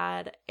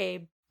had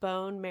a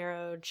bone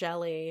marrow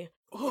jelly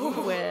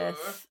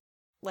with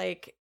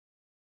like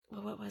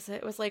what was it?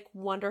 It was like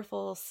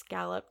wonderful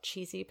scalloped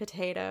cheesy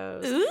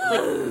potatoes. Like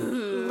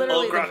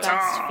literally Au the best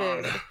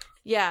gratin. food.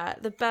 Yeah,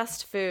 the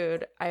best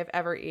food I've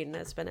ever eaten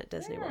has been at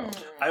Disney World.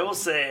 I will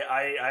say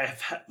I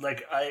have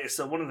had,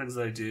 so one of the things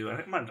that I do, and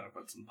I might have talked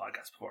about this in the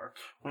podcast before,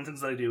 one of the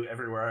things that I do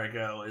everywhere I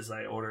go is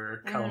I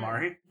order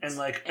calamari. And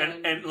like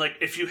and like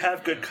if you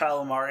have good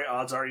calamari,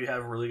 odds are you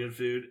have really good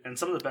food. And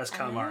some of the best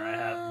calamari I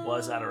had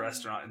was at a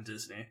restaurant in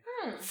Disney.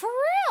 For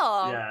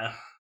real? Yeah.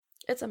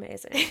 It's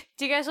amazing.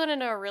 Do you guys want to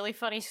know a really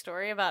funny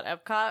story about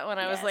Epcot when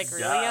I was like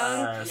really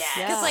young? Yes.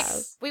 Because like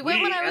we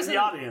went when I was and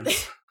the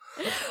audience.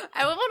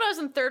 I went when I was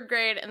in 3rd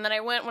grade, and then I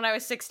went when I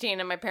was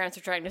 16, and my parents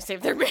were trying to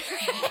save their marriage.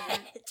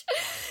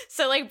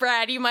 So, like,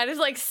 Brad, you might have,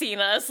 like, seen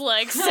us,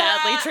 like,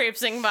 sadly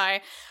traipsing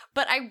by.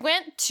 But I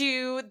went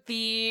to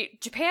the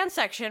Japan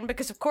section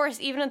because, of course,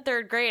 even in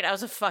 3rd grade, I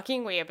was a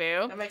fucking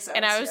weeaboo. That makes sense,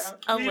 And I was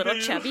a little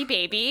Weeaboo. chubby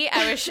baby.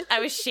 I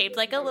was shaped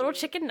like a little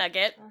chicken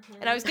nugget.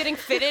 And I was getting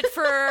fitted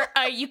for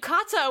a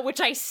yukata,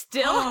 which I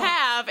still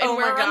have and Oh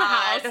wear my around the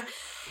God. house.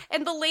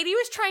 And the lady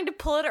was trying to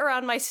pull it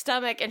around my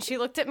stomach, and she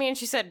looked at me and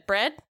she said,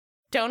 "Bread?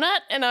 Donut?"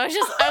 And I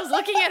was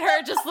looking at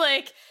her just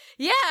like,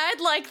 yeah, I'd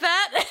like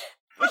that.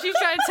 She's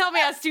trying to tell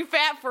me I was too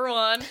fat for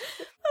one.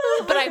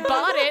 But I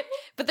bought it.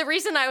 But the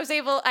reason I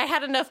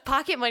had enough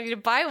pocket money to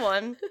buy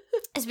one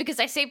is because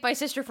I saved my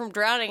sister from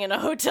drowning in a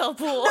hotel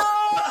pool.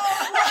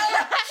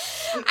 I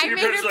Your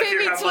made parents her like, pay "Here,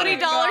 me have money."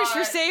 $20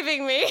 for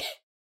saving me.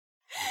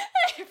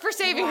 For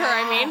saving her,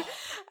 I mean.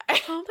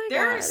 Oh my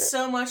There god. is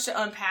so much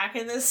to unpack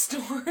in this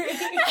story.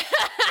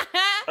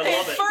 I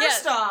love it.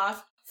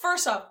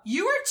 First off,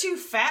 you were too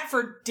fat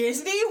for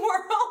Disney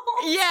World?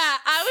 Yeah,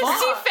 I was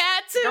too Fuck,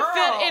 fat to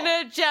girl. fit in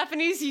a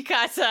Japanese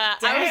yukata.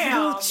 I was a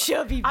little Damn.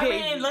 chubby baby. I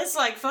mean, that's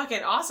like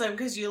fucking awesome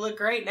because you look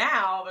great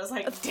now. But it's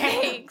like,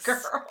 damn, Thanks.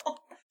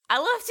 girl. I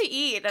love to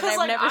eat, and Because I've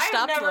like never I've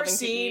stopped never loving to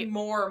seen eat.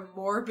 more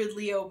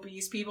morbidly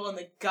obese people in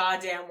the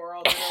goddamn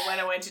world than when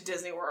I went to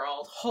Disney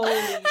World. Holy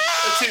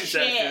seems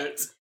shit!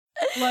 accurate.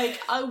 Like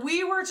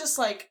we were just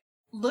like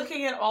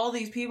looking at all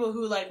these people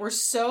who like were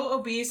so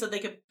obese that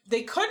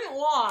they couldn't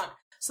walk,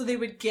 so they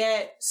would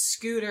get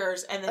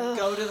scooters and then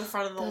go to the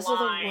front of the Those line.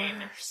 are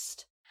the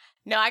worst.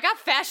 No, I got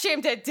fat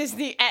shamed at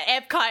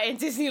Epcot and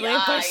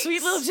Disneyland by a Yikes.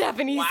 sweet little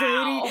Japanese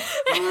Wow.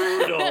 lady.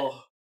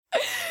 Brutal.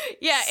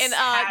 Yeah, and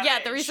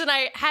the reason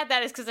I had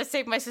that is because I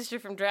saved my sister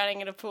from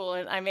drowning in a pool,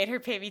 and I made her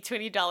pay me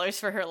 $20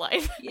 for her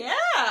life. Yeah.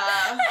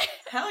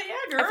 Hell yeah,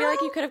 girl. I feel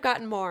like you could have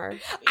gotten more.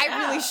 Yeah.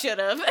 I really should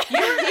have.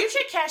 You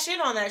should cash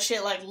in on that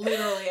shit, like,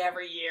 literally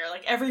every year.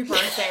 Like, every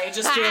birthday.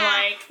 Just be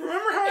like...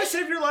 Remember how I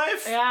saved your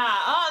life? Yeah.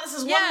 Oh, this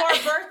is one more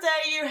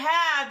birthday you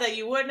had that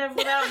you wouldn't have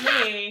without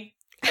me.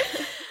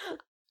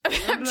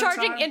 I'm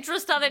charging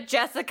interest on it,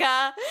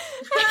 Jessica.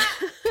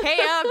 Pay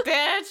up,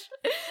 bitch.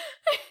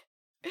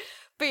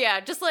 But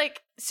yeah, just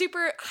like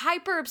super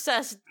hyper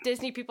obsessed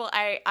Disney people.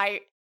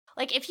 I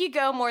like if you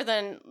go more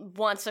than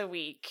once a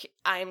week,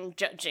 I'm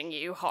judging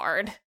you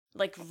hard,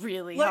 like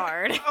really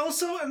hard.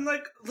 Also, and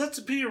like, let's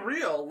be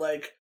real,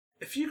 like.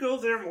 If you go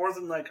there more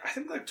than I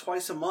think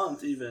twice a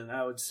month, even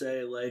I would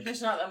say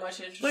there's not that much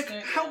interest.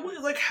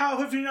 How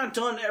have you not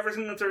done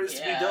everything that there is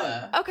to be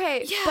done?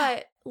 Okay,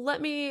 but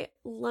let me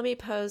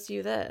pose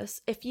you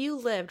this: if you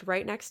lived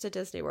right next to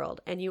Disney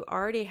World and you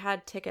already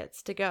had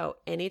tickets to go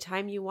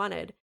anytime you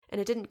wanted, and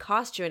it didn't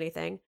cost you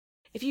anything,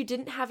 if you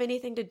didn't have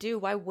anything to do,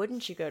 why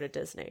wouldn't you go to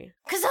Disney?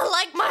 Because I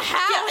like my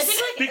house. Yeah,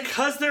 I think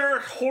because there are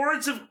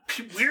hordes of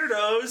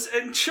weirdos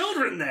and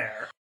children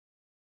there.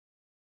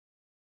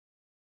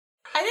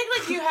 I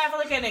think you have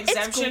an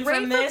exemption it's great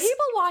from for this.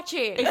 people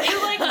watching. If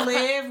you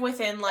live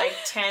within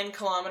 10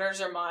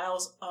 kilometers or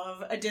miles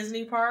of a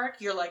Disney park,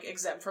 you're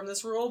exempt from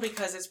this rule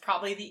because it's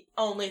probably the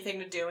only thing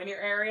to do in your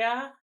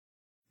area.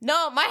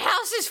 No, my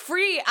house is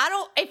free.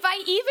 If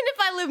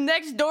I live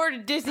next door to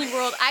Disney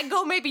World, I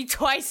go maybe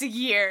twice a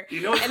year.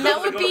 And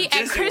that would be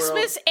at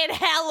Christmas and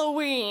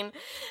Halloween.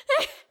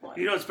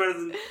 You know what's better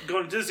than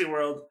going to Disney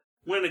World?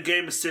 Win a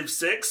game of Civ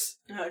 6.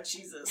 Oh,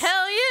 Jesus.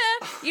 Hell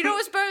yeah. You know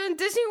what's better than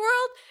Disney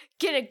World?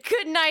 Get a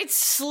good night's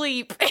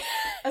sleep.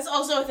 That's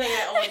also a thing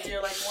I only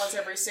do once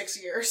every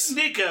 6 years.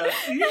 Nika,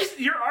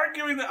 you're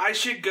arguing that I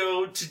should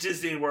go to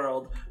Disney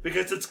World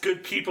because it's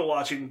good people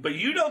watching, but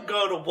you don't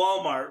go to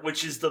Walmart,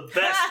 which is the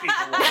best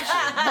people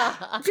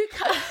watching.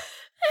 Because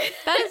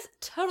that is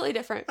totally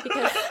different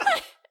because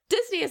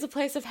Disney is a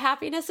place of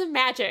happiness and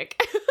magic.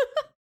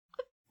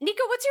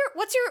 Nika,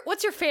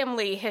 what's your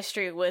family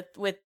history with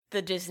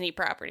the Disney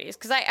properties?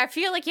 Because I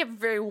feel like you have a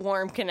very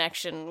warm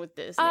connection with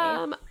Disney.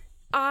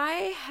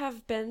 I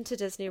have been to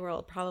Disney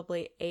World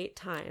probably 8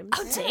 times.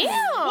 Oh,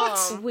 damn!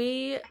 What?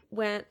 We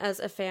went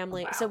as a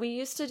family. Wow. So we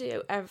used to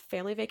do a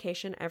family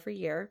vacation every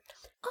year.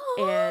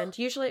 Oh. And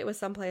usually it was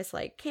someplace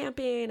like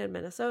camping in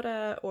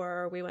Minnesota,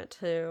 or we went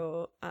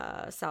to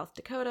South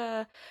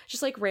Dakota,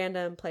 just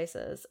random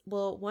places.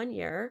 Well, one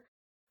year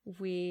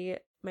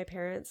my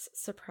parents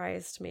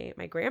surprised me.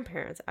 My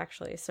grandparents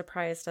actually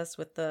surprised us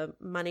with the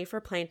money for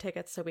plane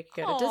tickets so we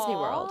could go to Disney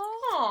World.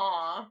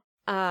 Aww.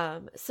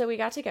 So we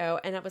got to go,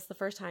 and it was the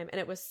first time, and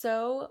it was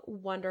so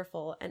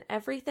wonderful, and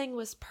everything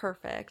was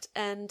perfect.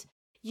 And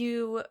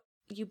you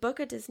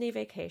book a Disney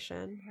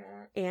vacation,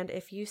 and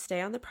if you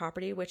stay on the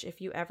property, which if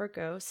you ever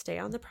go, stay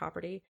on the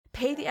property,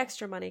 pay the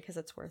extra money because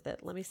it's worth it.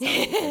 Let me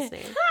say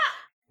Disney.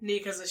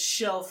 Nika's a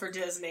shill for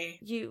Disney.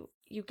 You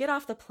get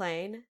off the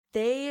plane,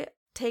 they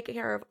take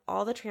care of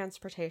all the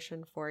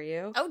transportation for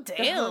you. Oh,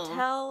 damn. The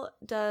hotel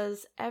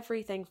does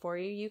everything for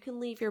you. You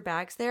can leave your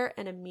bags there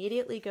and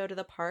immediately go to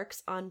the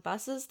parks on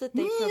buses that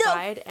they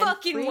provide. No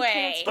fucking and free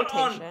way. But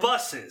transportation. on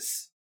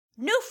buses.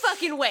 No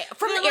fucking way.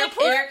 From the They're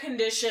airport?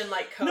 air-conditioned,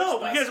 coach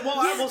No, buses.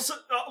 because,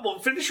 I will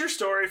finish your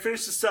story,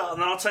 finish the sell,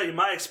 and then I'll tell you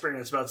my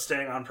experience about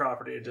staying on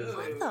property at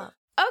Disney.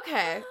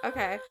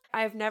 Okay.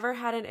 I've never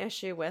had an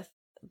issue with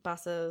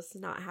buses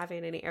not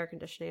having any air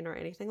conditioning or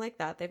anything like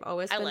that. They've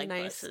always been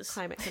nice, buses.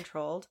 climate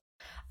controlled.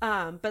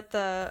 But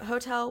the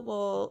hotel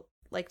will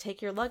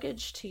take your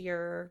luggage to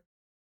your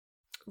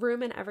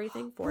room and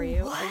everything for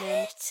you. What? And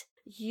then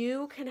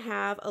you can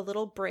have a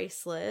little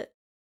bracelet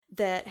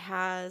that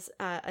has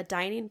a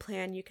dining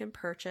plan you can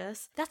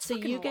purchase. That's so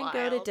fucking you can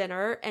go to wild.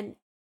 dinner and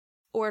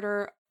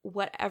order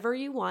whatever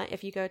you want.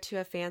 If you go to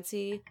a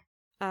fancy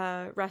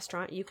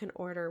restaurant, you can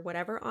order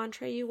whatever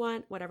entree you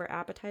want, whatever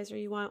appetizer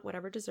you want,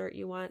 whatever dessert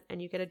you want,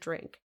 and you get a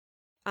drink.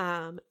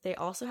 They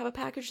also have a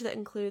package that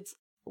includes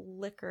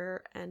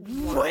liquor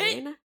and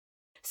wine.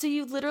 So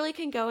you literally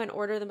can go and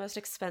order the most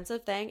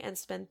expensive thing and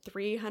spend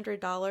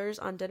 $300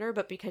 on dinner,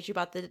 but because you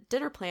bought the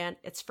dinner plan,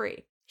 it's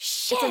free.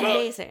 Shit. It's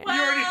amazing. You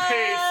already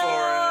paid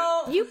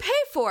for it. You pay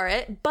for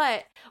it,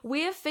 but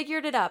we have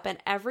figured it up, and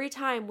every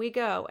time we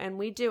go and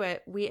we do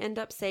it, we end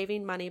up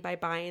saving money by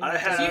buying the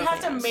So you dinner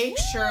have to plans. make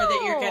sure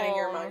that you're getting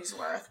your money's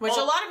worth, which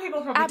a lot of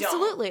people probably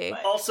Absolutely.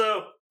 don't. but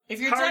Also,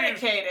 if you're how are you-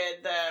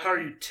 dedicated, then... how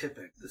are you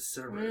tipping the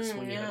servers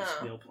when you have this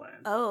yeah. meal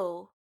plan?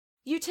 Oh.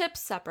 You tip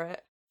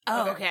separate.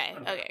 Oh, okay.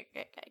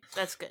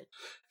 That's good.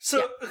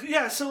 So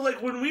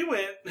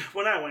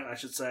when I went, I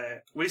should say,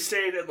 we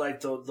stayed at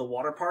the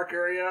water park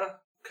area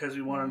because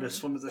we wanted to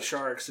swim with the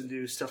sharks and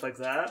do stuff like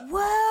that.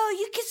 Whoa,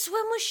 you can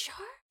swim with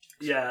sharks?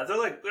 Yeah, they're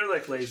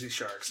like lazy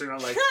sharks. They're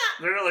not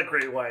like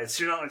great whites.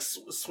 You're not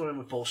swimming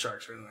with bull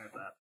sharks or anything like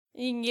that.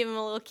 You can give him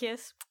a little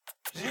kiss.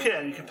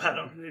 Yeah, you can pet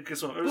them. You can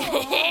swim.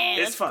 It's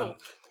That's fun.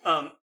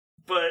 cool.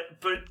 But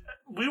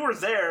we were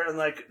there, and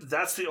like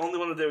that's the only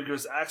one that they would give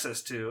us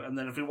access to. And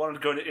then if we wanted to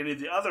go to any of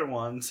the other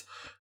ones,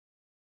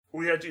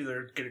 we had to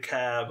either get a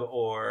cab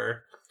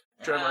or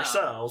drive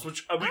ourselves.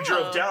 Which we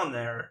drove down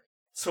there,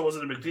 so it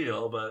wasn't a big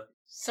deal. But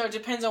so it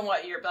depends on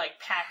what your like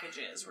package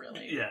is,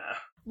 really. Yeah.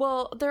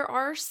 Well, there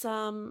are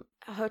some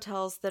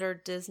hotels that are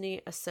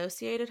Disney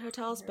associated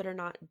hotels, but are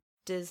not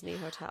Disney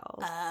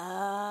hotels.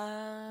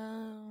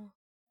 Oh.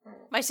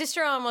 My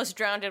sister almost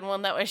drowned in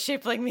one that was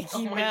shaped like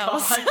Mickey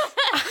Mouse.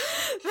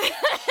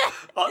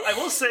 I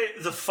will say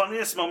the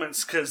funniest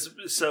moments,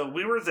 so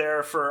we were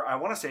there for, I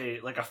want to say,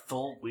 like a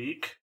full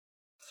week,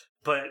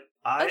 but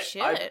I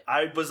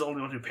was the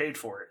only one who paid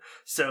for it.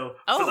 So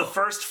for the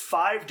first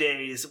 5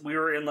 days, we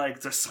were in like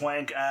the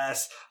swank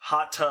ass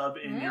hot tub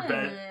in your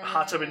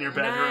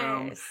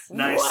bedroom.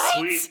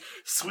 Nice,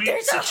 sweet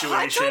There's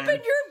situation. A hot tub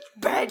in your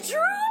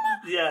bedroom?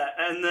 Yeah,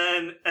 and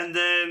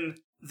then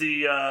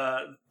the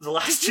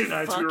last 2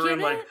 nights we were in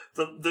like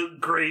the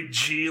grade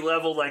G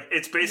level, like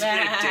it's basically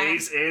a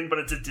Days Inn, but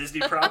it's a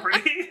Disney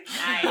property.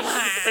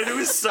 Nice. And it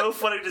was so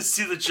funny to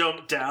see the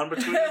jump down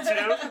between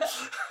the two.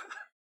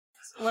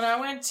 When I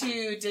went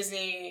to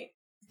Disney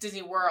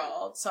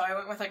World, so I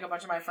went with like a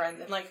bunch of my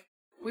friends, and like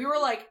we were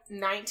like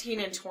 19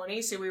 and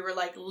 20, so we were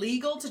like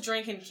legal to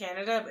drink in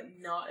Canada, but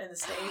not in the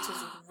States, which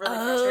was really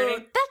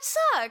frustrating. That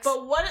sucks.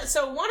 But one of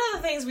the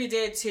things we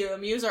did to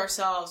amuse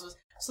ourselves was,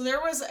 so there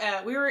was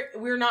we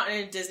were not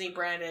in a Disney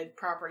branded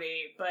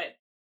property, but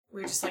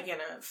we were just like in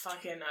a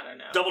fucking, I don't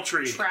know,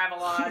 DoubleTree,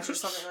 Travelodge or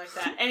something like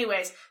that.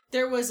 Anyways,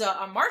 there was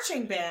a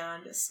marching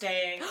band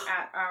staying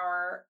at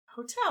our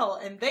hotel,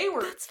 and they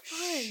were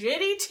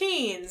shitty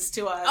teens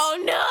to us.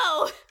 Oh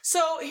no!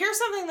 So here's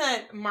something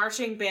that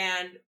marching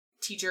band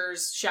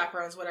teachers,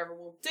 chaperones, whatever,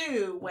 will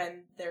do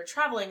when they're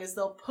traveling is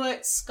they'll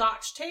put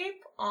Scotch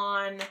tape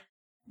on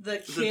the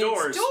kids'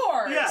 doors.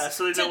 Yeah,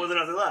 so they know whether or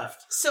not they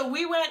left. So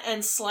we went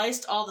and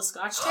sliced all the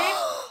Scotch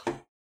tape.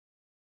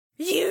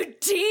 You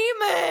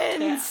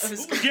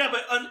demons! Yeah,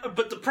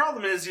 but the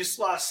problem is you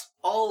lost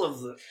all of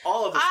the Scotch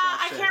tape.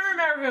 I can't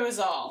remember if it was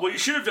all. What you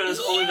should have done is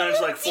only done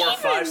like 4 or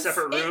 5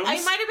 separate rooms.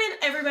 It might have been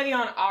everybody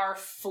on our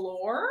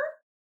floor.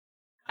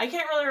 I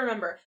can't really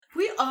remember.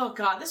 Oh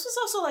god, this was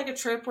also like a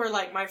trip where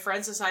like my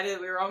friends decided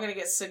that we were all gonna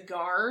get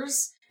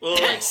cigars.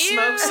 Like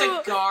smoke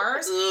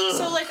cigars. Ugh.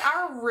 So like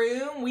our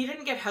room, we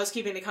didn't get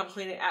housekeeping to come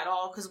clean it at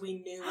all because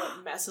we knew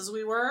what messes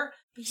we were.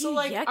 So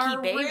like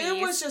our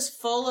room was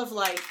just full of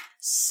like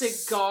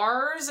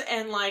cigars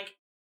and like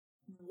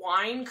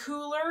wine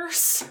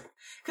coolers.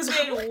 Because we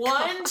had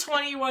one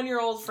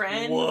 21-year-old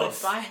friend who would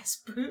buy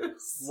us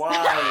booze.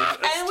 Why?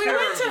 And we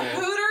went to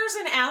Hooters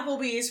and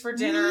Applebee's for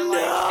dinner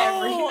like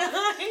every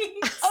night.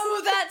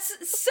 Oh,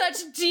 that's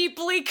such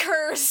deeply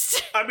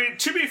cursed. I mean,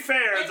 to be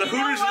fair, the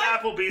Hooters and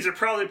Applebee's are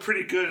probably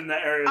pretty good in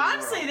that area.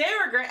 Honestly, they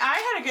were great.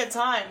 I had a good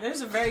time.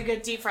 There's a very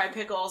good deep fried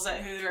pickles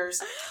at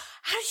Hooters.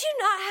 How did you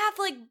not have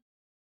like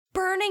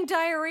burning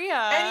diarrhea?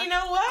 And you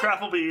know what?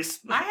 Applebee's.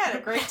 I had a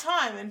great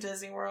time in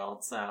Disney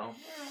World, so...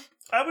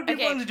 I would be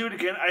willing to do it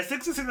again. I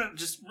think the thing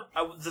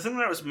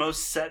that I was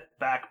most set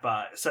aback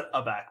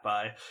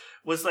by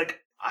was like,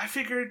 I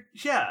figured,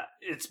 yeah,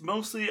 it's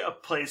mostly a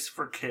place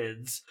for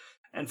kids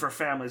and for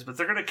families, but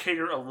they're going to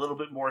cater a little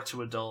bit more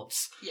to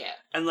adults. Yeah.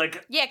 And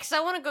like... Yeah, because I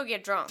want to go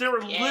get drunk. There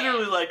were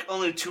literally like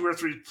only 2 or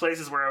 3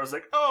 places where I was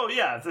like, oh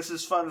yeah, this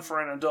is fun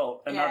for an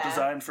adult and not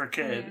designed for a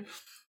kid.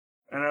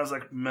 Mm-hmm. And I was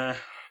like, meh.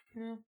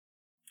 Mm-hmm.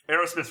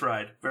 Aerosmith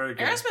Ride, very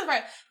good. Aerosmith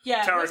Ride,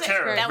 yeah. Tower of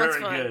Terror,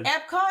 very good.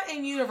 Epcot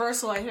and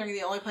Universal, I think, are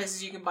the only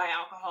places you can buy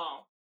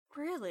alcohol.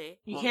 Really?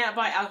 You can't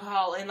buy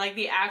alcohol in like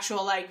the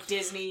actual like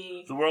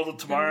Disney, the World of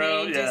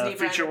Tomorrow, Disney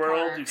Future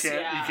World. Parks. You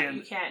can't.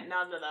 You can't.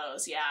 None of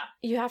those. Yeah.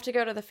 You have to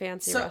go to the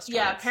fancy restaurants.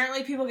 Yeah.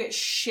 Apparently, people get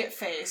shit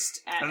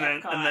faced at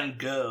Epcot. And then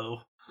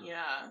go.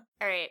 Yeah.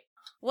 All right.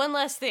 One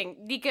last thing,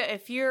 Nika,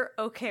 if you're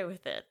okay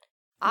with it,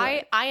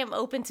 I am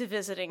open to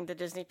visiting the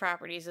Disney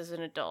properties as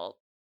an adult.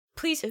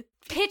 Please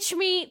pitch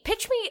me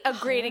a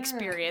great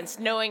experience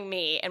knowing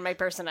me and my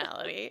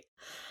personality.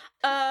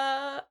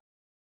 God,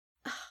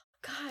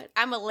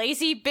 I'm a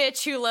lazy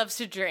bitch who loves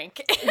to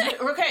drink.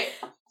 Okay.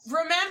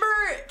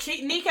 Remember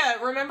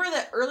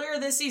that earlier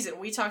this season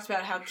we talked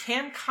about how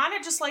Kim kind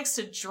of just likes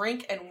to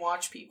drink and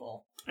watch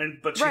people.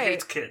 But she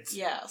hates kids.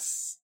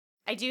 Yes.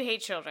 I do hate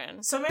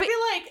children. So maybe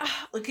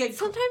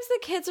sometimes the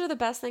kids are the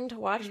best thing to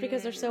watch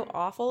because they're so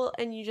awful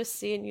and you just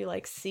see and you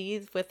like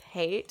seethe with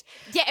hate.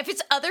 Yeah, if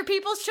it's other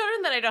people's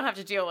children that I don't have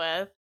to deal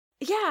with.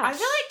 Yeah. I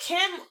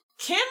feel like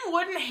Kim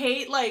wouldn't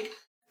hate like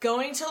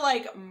going to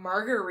like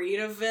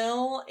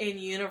Margaritaville in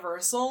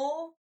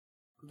Universal.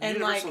 And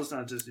Universal's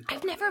not Disney.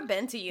 I've never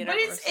been to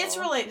Universal. But it's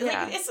related.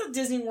 Yeah. Like it's a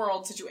Disney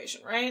World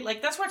situation, right?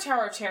 Like that's what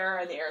Tower of Terror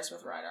and the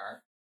Aerosmith Ride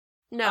are.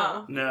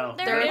 No.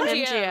 They're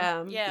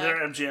MGM. Yeah.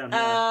 They're MGM.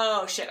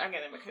 Oh, shit. I'm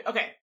getting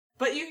okay.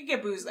 But you can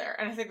get booze there,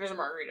 and I think there's a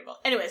Margaritaville.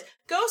 Anyways,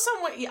 go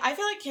somewhere. I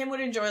feel like Kim would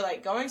enjoy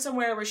like going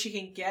somewhere where she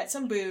can get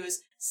some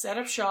booze, set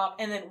up shop,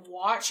 and then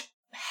watch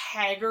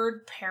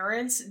haggard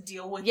parents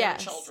deal with their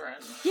children.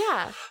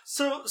 Yeah.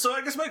 So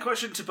I guess my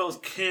question to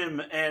both Kim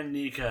and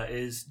Nika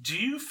is, do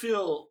you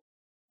feel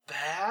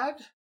bad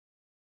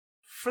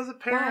for the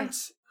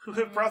parents who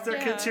have brought their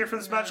kids here for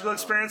this magical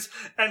experience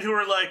and who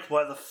are like,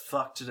 why the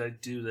fuck did I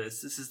do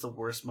this? This is the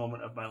worst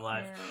moment of my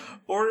life.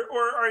 Or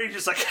are you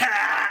just like,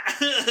 ha!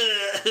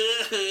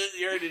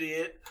 You're an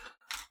idiot.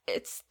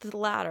 It's the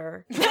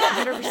latter.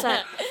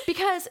 100%.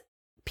 Because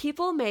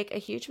people make a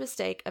huge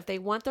mistake if they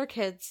want their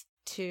kids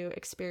to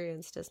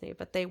experience Disney,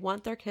 but they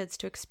want their kids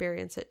to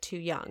experience it too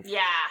young.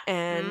 Yeah.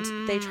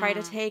 And they try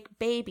to take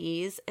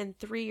babies and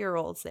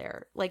 3-year-olds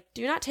there. Like,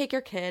 do not take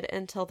your kid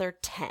until they're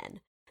 10.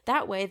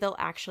 That way they'll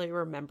actually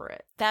remember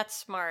it. That's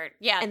smart.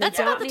 Yeah, And that's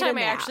they about don't the need a time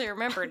I nap. actually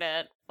remembered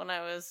it when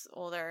I was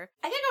older.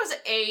 I think I was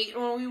 8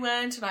 when we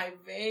went, and I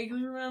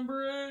vaguely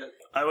remember it.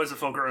 I was a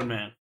full-grown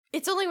man.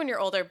 It's only when you're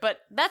older, but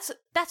that's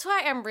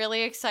why I'm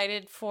really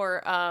excited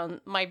for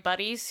my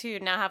buddies who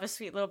now have a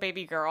sweet little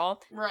baby girl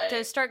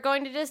to start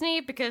going to Disney,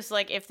 because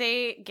like if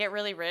they get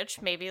really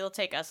rich, maybe they'll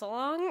take us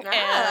along.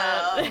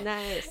 And,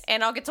 Nice.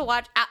 and I'll get to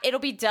watch. It'll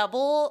be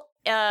double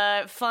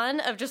fun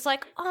of just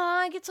like, oh,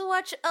 I get to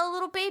watch a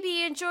little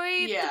baby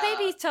enjoy the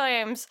baby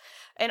times.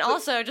 And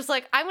also, just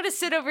like, I'm going to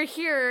sit over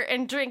here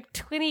and drink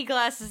 20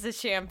 glasses of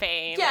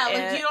champagne. Yeah,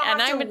 like you don't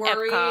have to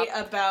worry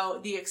Epcot.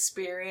 about the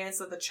experience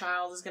that the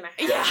child is going to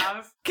Yeah.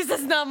 have. Because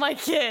that's not my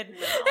kid.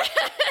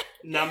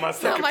 Not my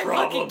It's not fucking my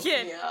problem. fucking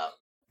kid. Yeah.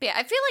 Yeah,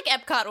 I feel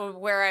like Epcot would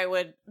where I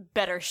would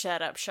better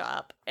shut up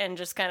shop and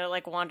just kind of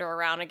like wander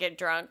around and get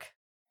drunk.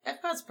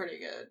 Epcot's pretty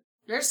good.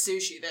 There's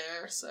sushi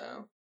there,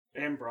 so.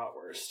 And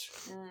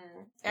bratwurst.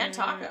 And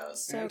tacos. And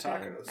So good.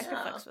 tacos. I could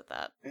fucks with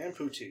that. And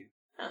poutine.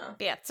 Oh.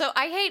 Yeah, so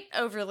I hate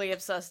overly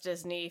obsessed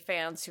Disney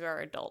fans who are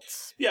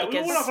adults. Yeah, we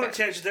because- went off on a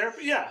tangent there,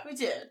 but yeah. We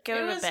did. Go It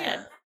to was, bed.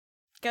 yeah.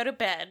 Go to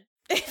bed.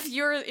 If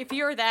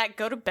you're that,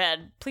 go to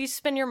bed. Please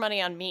spend your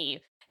money on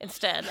me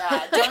instead.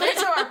 Yeah, donate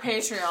to our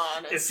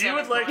Patreon. If instead you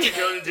would of like to going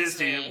go to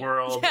Disney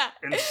World, Yeah.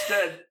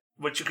 instead,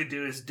 what you could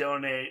do is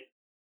donate,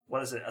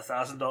 what is it,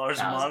 $1,000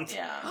 a month?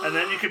 Yeah. And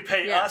then you could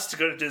pay Yeah. us to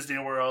go to Disney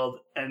World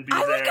and be I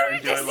would there go to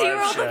and do a Disney live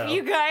World show. with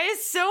you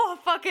guys so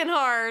fucking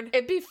hard.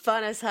 It'd be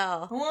fun as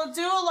hell. We'll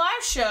do a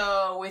live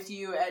show with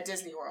you at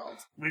Disney World.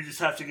 We just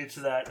have to get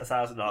to that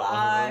 $1,000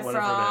 Live or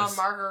whatever it from is.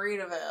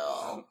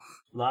 Margaritaville.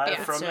 Live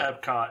Yeah, from that's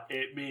Epcot,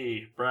 it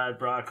me, Brad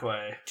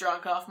Brockway.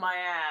 Drunk off my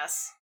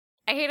ass.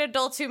 I hate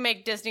adults who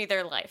make Disney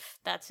their life.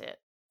 That's it.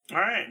 All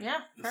right.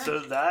 Yeah. fair. So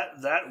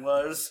that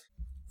was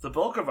the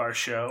bulk of our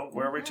show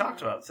where we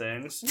talked about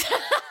things. Yes.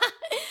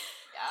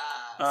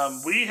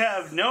 We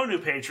have no new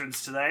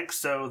patrons to thank,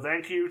 so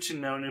thank you to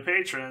no new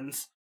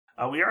patrons.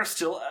 We are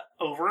still at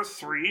over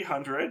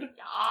 300,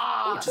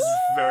 which is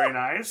very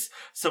nice.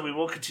 So we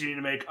will continue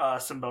to make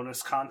some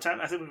bonus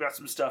content. I think we've got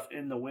some stuff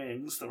in the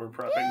wings that we're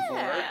prepping for.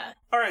 Yeah.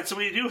 All right, so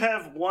we do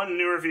have one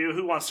new review.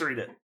 Who wants to read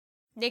it?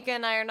 Nika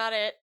and I are not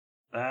it.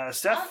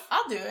 Steph?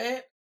 I'll do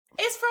it.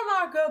 It's from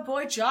our good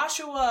boy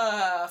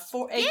Joshua,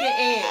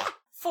 aka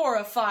 4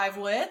 of 5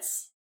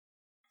 Wits.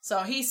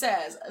 So he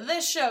says,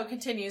 this show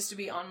continues to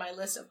be on my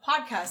list of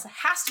podcasts that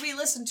has to be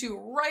listened to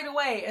right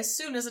away as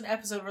soon as an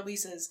episode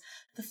releases.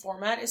 The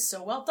format is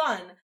so well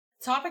done.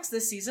 Topics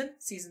this season,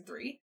 season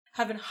 3,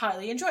 have been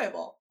highly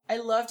enjoyable. I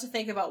love to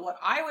think about what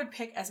I would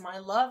pick as my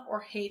love or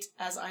hate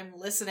as I'm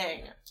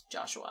listening.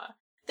 Joshua.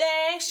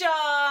 Thanks, Josh!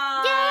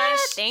 Yeah,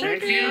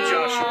 thank you,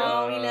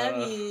 Joshua. We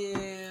love you.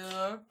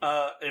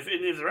 If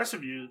any of the rest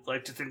of you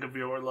like to think of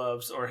your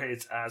loves or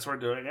hates as we're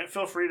doing it,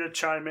 feel free to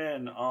chime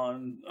in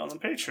on the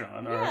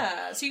Patreon.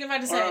 Yeah, so you can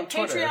find us or at on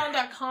Twitter.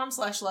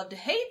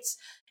 patreon.com/love-to-hate.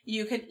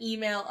 You can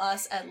email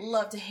us at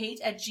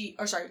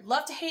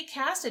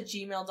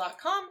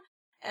love-to-hatecast@gmail.com.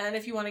 And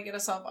if you want to get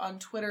us up on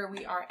Twitter,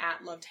 we are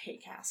at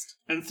love-to-hatecast.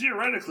 And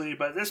theoretically,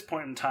 by this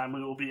point in time,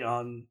 we will be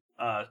on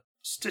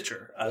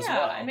Stitcher as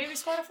well. Yeah, and maybe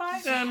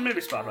Spotify? And maybe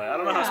Spotify. I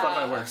don't know how Yeah.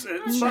 Spotify works.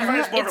 Not Spotify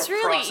is more It's of a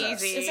really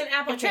process. easy. It's an If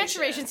application.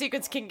 transformation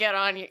sequence can get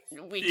on, we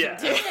Yeah.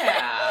 can do.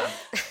 Yeah.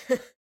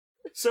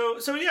 So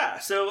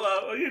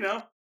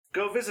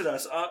go visit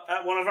us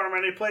at one of our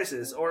many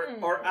places, or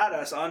at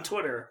us on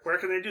Twitter. Where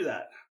can they do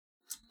that?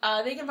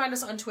 They can find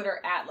us on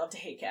Twitter at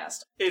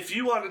love-to-hatecast. If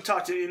you want to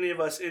talk to any of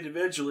us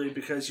individually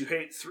because you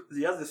hate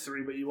the other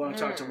three, but you want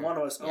to talk to one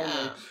of us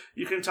only,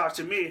 you can talk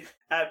to me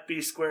at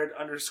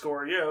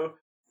b_yo.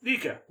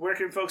 Nika, where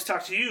can folks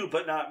talk to you,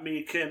 but not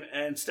me, Kim,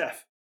 and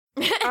Steph?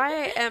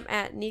 I am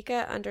at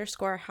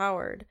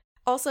Nika_Howard.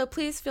 Also,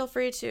 please feel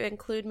free to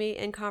include me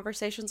in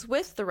conversations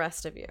with the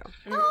rest of you.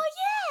 Oh,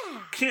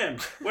 yeah! Kim,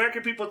 where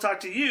can people talk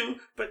to you,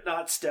 but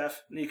not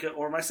Steph, Nika,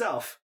 or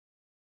myself?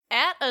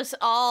 At us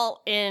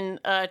all in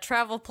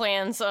travel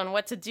plans on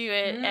what to do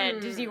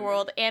at Disney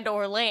World and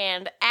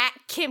Orlando. At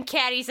Kim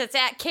Caddies, that's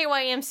at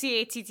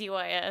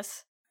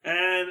KYMCATTYS.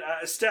 And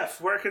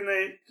Steph, where can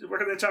they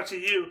talk to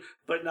you,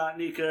 but not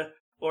Nika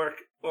or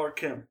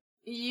Kim?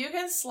 You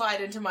can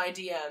slide into my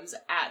DMs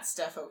at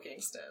Steph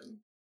O'Kingston.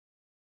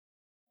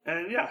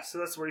 And yeah, so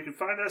that's where you can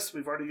find us.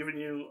 We've already given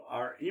you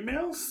our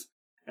emails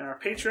and our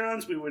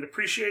Patreons. We would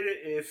appreciate it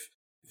if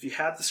you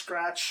had the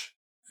scratch,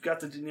 if you got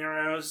the De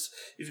Niro's,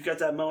 if you got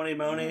that money,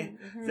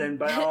 then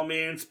by all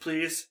means,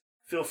 please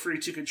feel free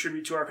to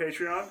contribute to our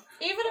Patreon.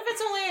 Even if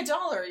it's only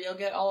 $1, you'll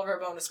get all of our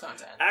bonus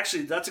content.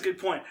 Actually, that's a good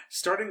point.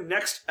 Starting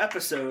next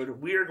episode,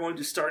 we are going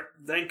to start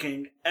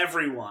thanking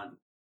everyone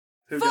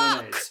who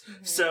donates.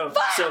 So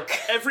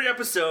every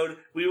episode,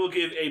 we will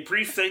give a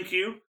brief thank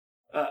you,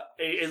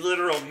 a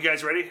literal, you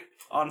guys ready?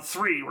 On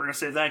 3, we're going to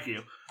say thank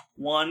you.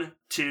 1,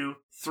 2,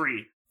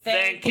 3.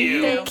 Thank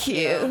you. Thank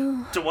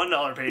you. To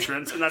 $1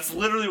 patrons, and that's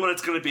literally what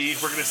it's going to be.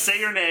 We're going to say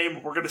your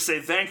name, we're going to say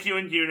thank you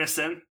in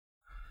unison.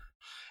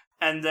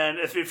 And then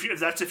if you're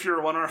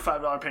a $1 or a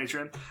 $5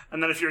 patron,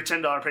 and then if you're a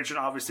 $10 patron,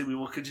 obviously we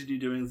will continue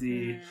doing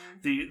the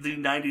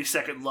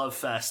 90-second love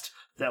fest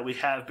that we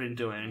have been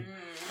doing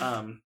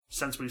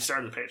since we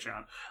started the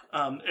Patreon.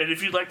 And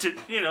if you'd like to,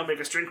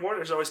 make us drink more,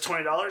 there's always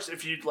 $20.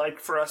 If you'd like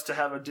for us to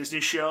have a Disney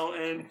show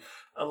and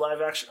a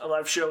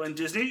live show in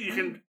Disney, you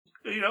can,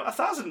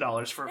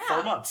 $1,000 for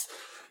 4 months,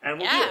 and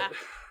we'll do it.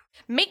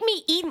 Make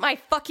me eat my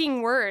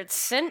fucking words.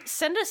 Send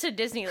us to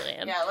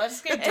Disneyland. Yeah, let's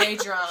get day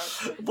drunk.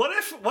 What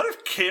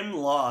if Kim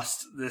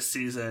lost this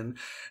season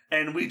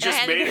and we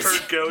just made her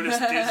go to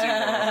Disney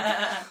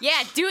World?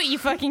 Yeah, do it, you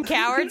fucking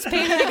cowards.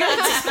 Pay me to go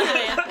to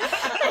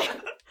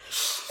Disneyland.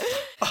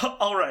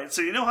 All right,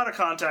 so you know how to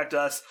contact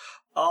us.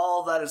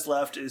 All that is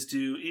left is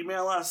to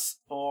email us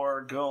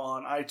or go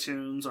on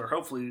iTunes or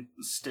hopefully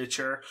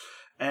Stitcher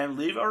and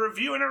leave a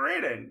review and a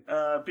rating,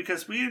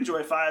 because we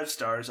enjoy 5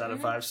 stars out of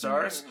 5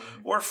 stars,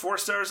 or 4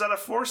 stars out of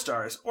 4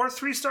 stars, or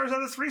 3 stars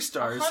out of 3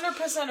 stars.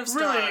 100% of stars.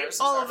 Really,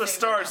 all of the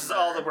stars is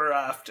all that we're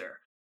after.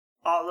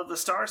 All of the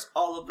stars,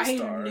 all of the stars.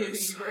 I knew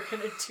you were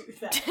going to do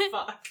that.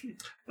 Fuck.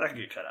 That can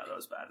get cut out. That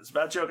was bad. It's a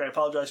bad joke. I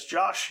apologize.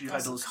 Josh, you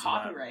had to listen to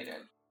that.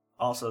 Copyrighted.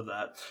 Also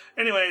that.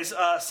 Anyways,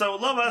 so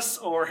love us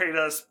or hate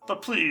us,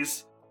 but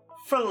please,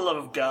 for the love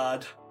of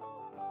God,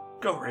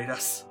 go rate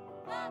us.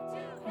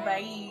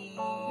 Bye.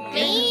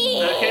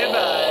 Okay,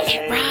 bye.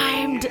 It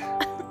rhymed.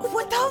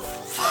 What the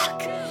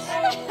fuck?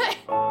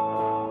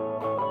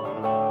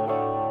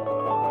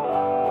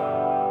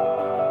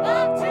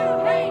 Love to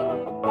hate.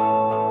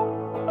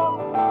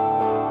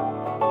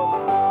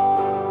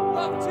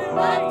 Love to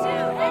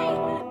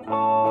hate.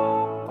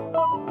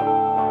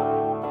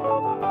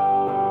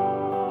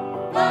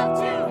 Love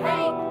to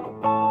hate.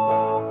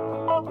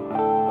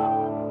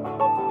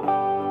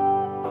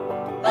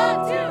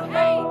 Love to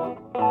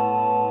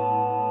hate.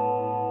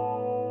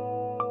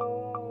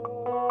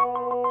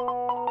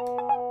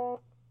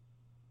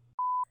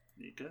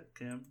 Nika,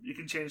 Kim, you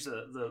can change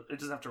the. It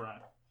doesn't have to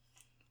rhyme.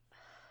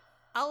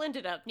 I'll end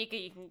it up. Nika,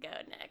 you can go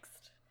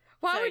next.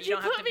 Why So would you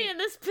you don't have put to me be- in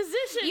this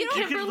position, You don't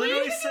You have can to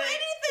literally leave. say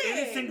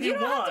anything You you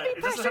don't have want. to be It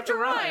doesn't pressured have to to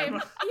rhyme.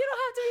 rhyme. You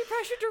don't have to be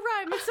pressured to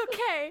rhyme. It's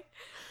okay.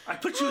 I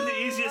put you in the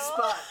easiest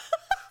spot.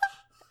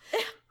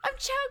 I'm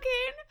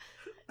choking.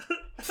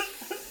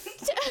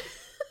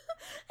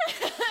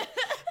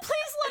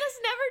 Please let us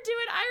never do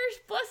an Irish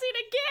blessing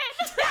again.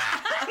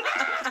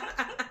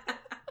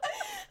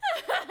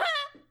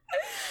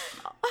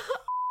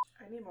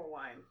 I need more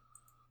wine.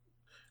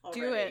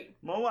 Do Already. it.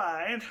 More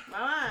wine.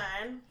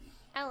 Wine.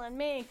 Alan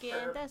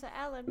Menken. That's an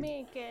Alan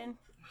Menken.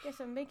 Get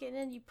some Menken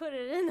and you put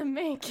it in the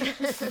Menken.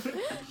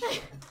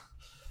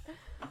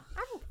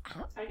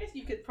 I guess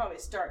you could probably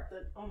start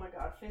the. Oh my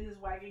god, Finn is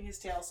wagging his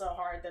tail so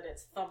hard that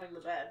it's thumping the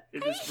bed.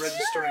 It is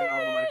registering on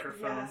the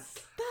microphone. Yes.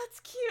 That's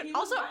cute. He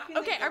was Also, wagging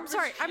okay, the I'm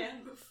sorry. garbage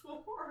can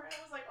before.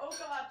 I was like, oh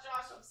god,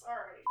 Josh, I'm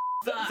sorry.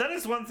 That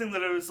is one thing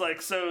that it was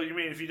like, so you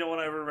mean if you don't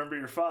want to ever remember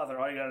your father,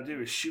 all you gotta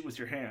do is shoot with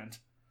your hand.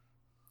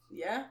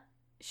 Yeah.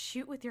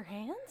 Shoot with your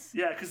hands?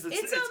 Yeah, because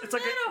it's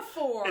like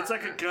metaphor. it's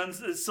like a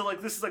guns. So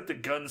like this is like the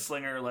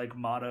gunslinger like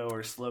motto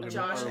or slogan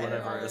Josh or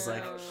whatever. It's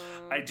like Oh.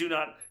 I do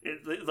not.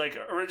 Like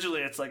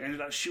originally, it's like I do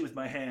not shoot with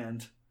my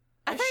hand.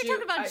 I thought you were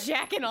talking about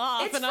jacking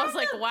off, and I was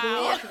like,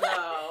 wow.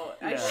 No,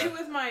 I Yeah. shoot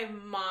with my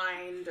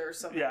mind or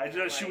something. Yeah, I do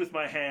not like- shoot with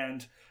my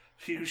hand.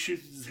 He who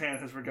shoots with his hand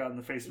has forgotten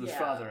the face of his Yeah.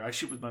 father. I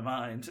shoot with my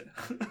mind.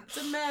 It's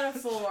a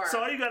metaphor. So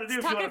all you gotta do if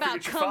you Talking want to about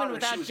forget your coming father, shoot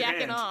without with your jacking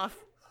hand. off.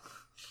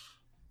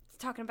 It's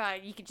talking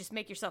about you can just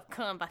make yourself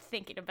come by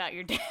thinking about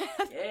your dad.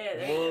 Yeah,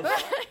 there you go.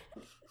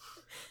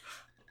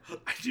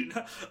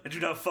 I do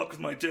not fuck with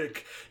my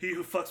dick. He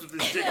who fucks with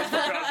his dick has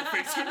forgotten the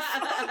face of his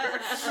father.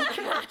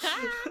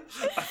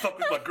 I fuck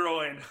with my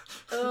groin.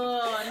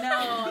 Oh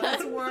no,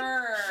 that's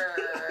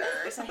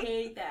worse. I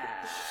hate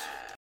that.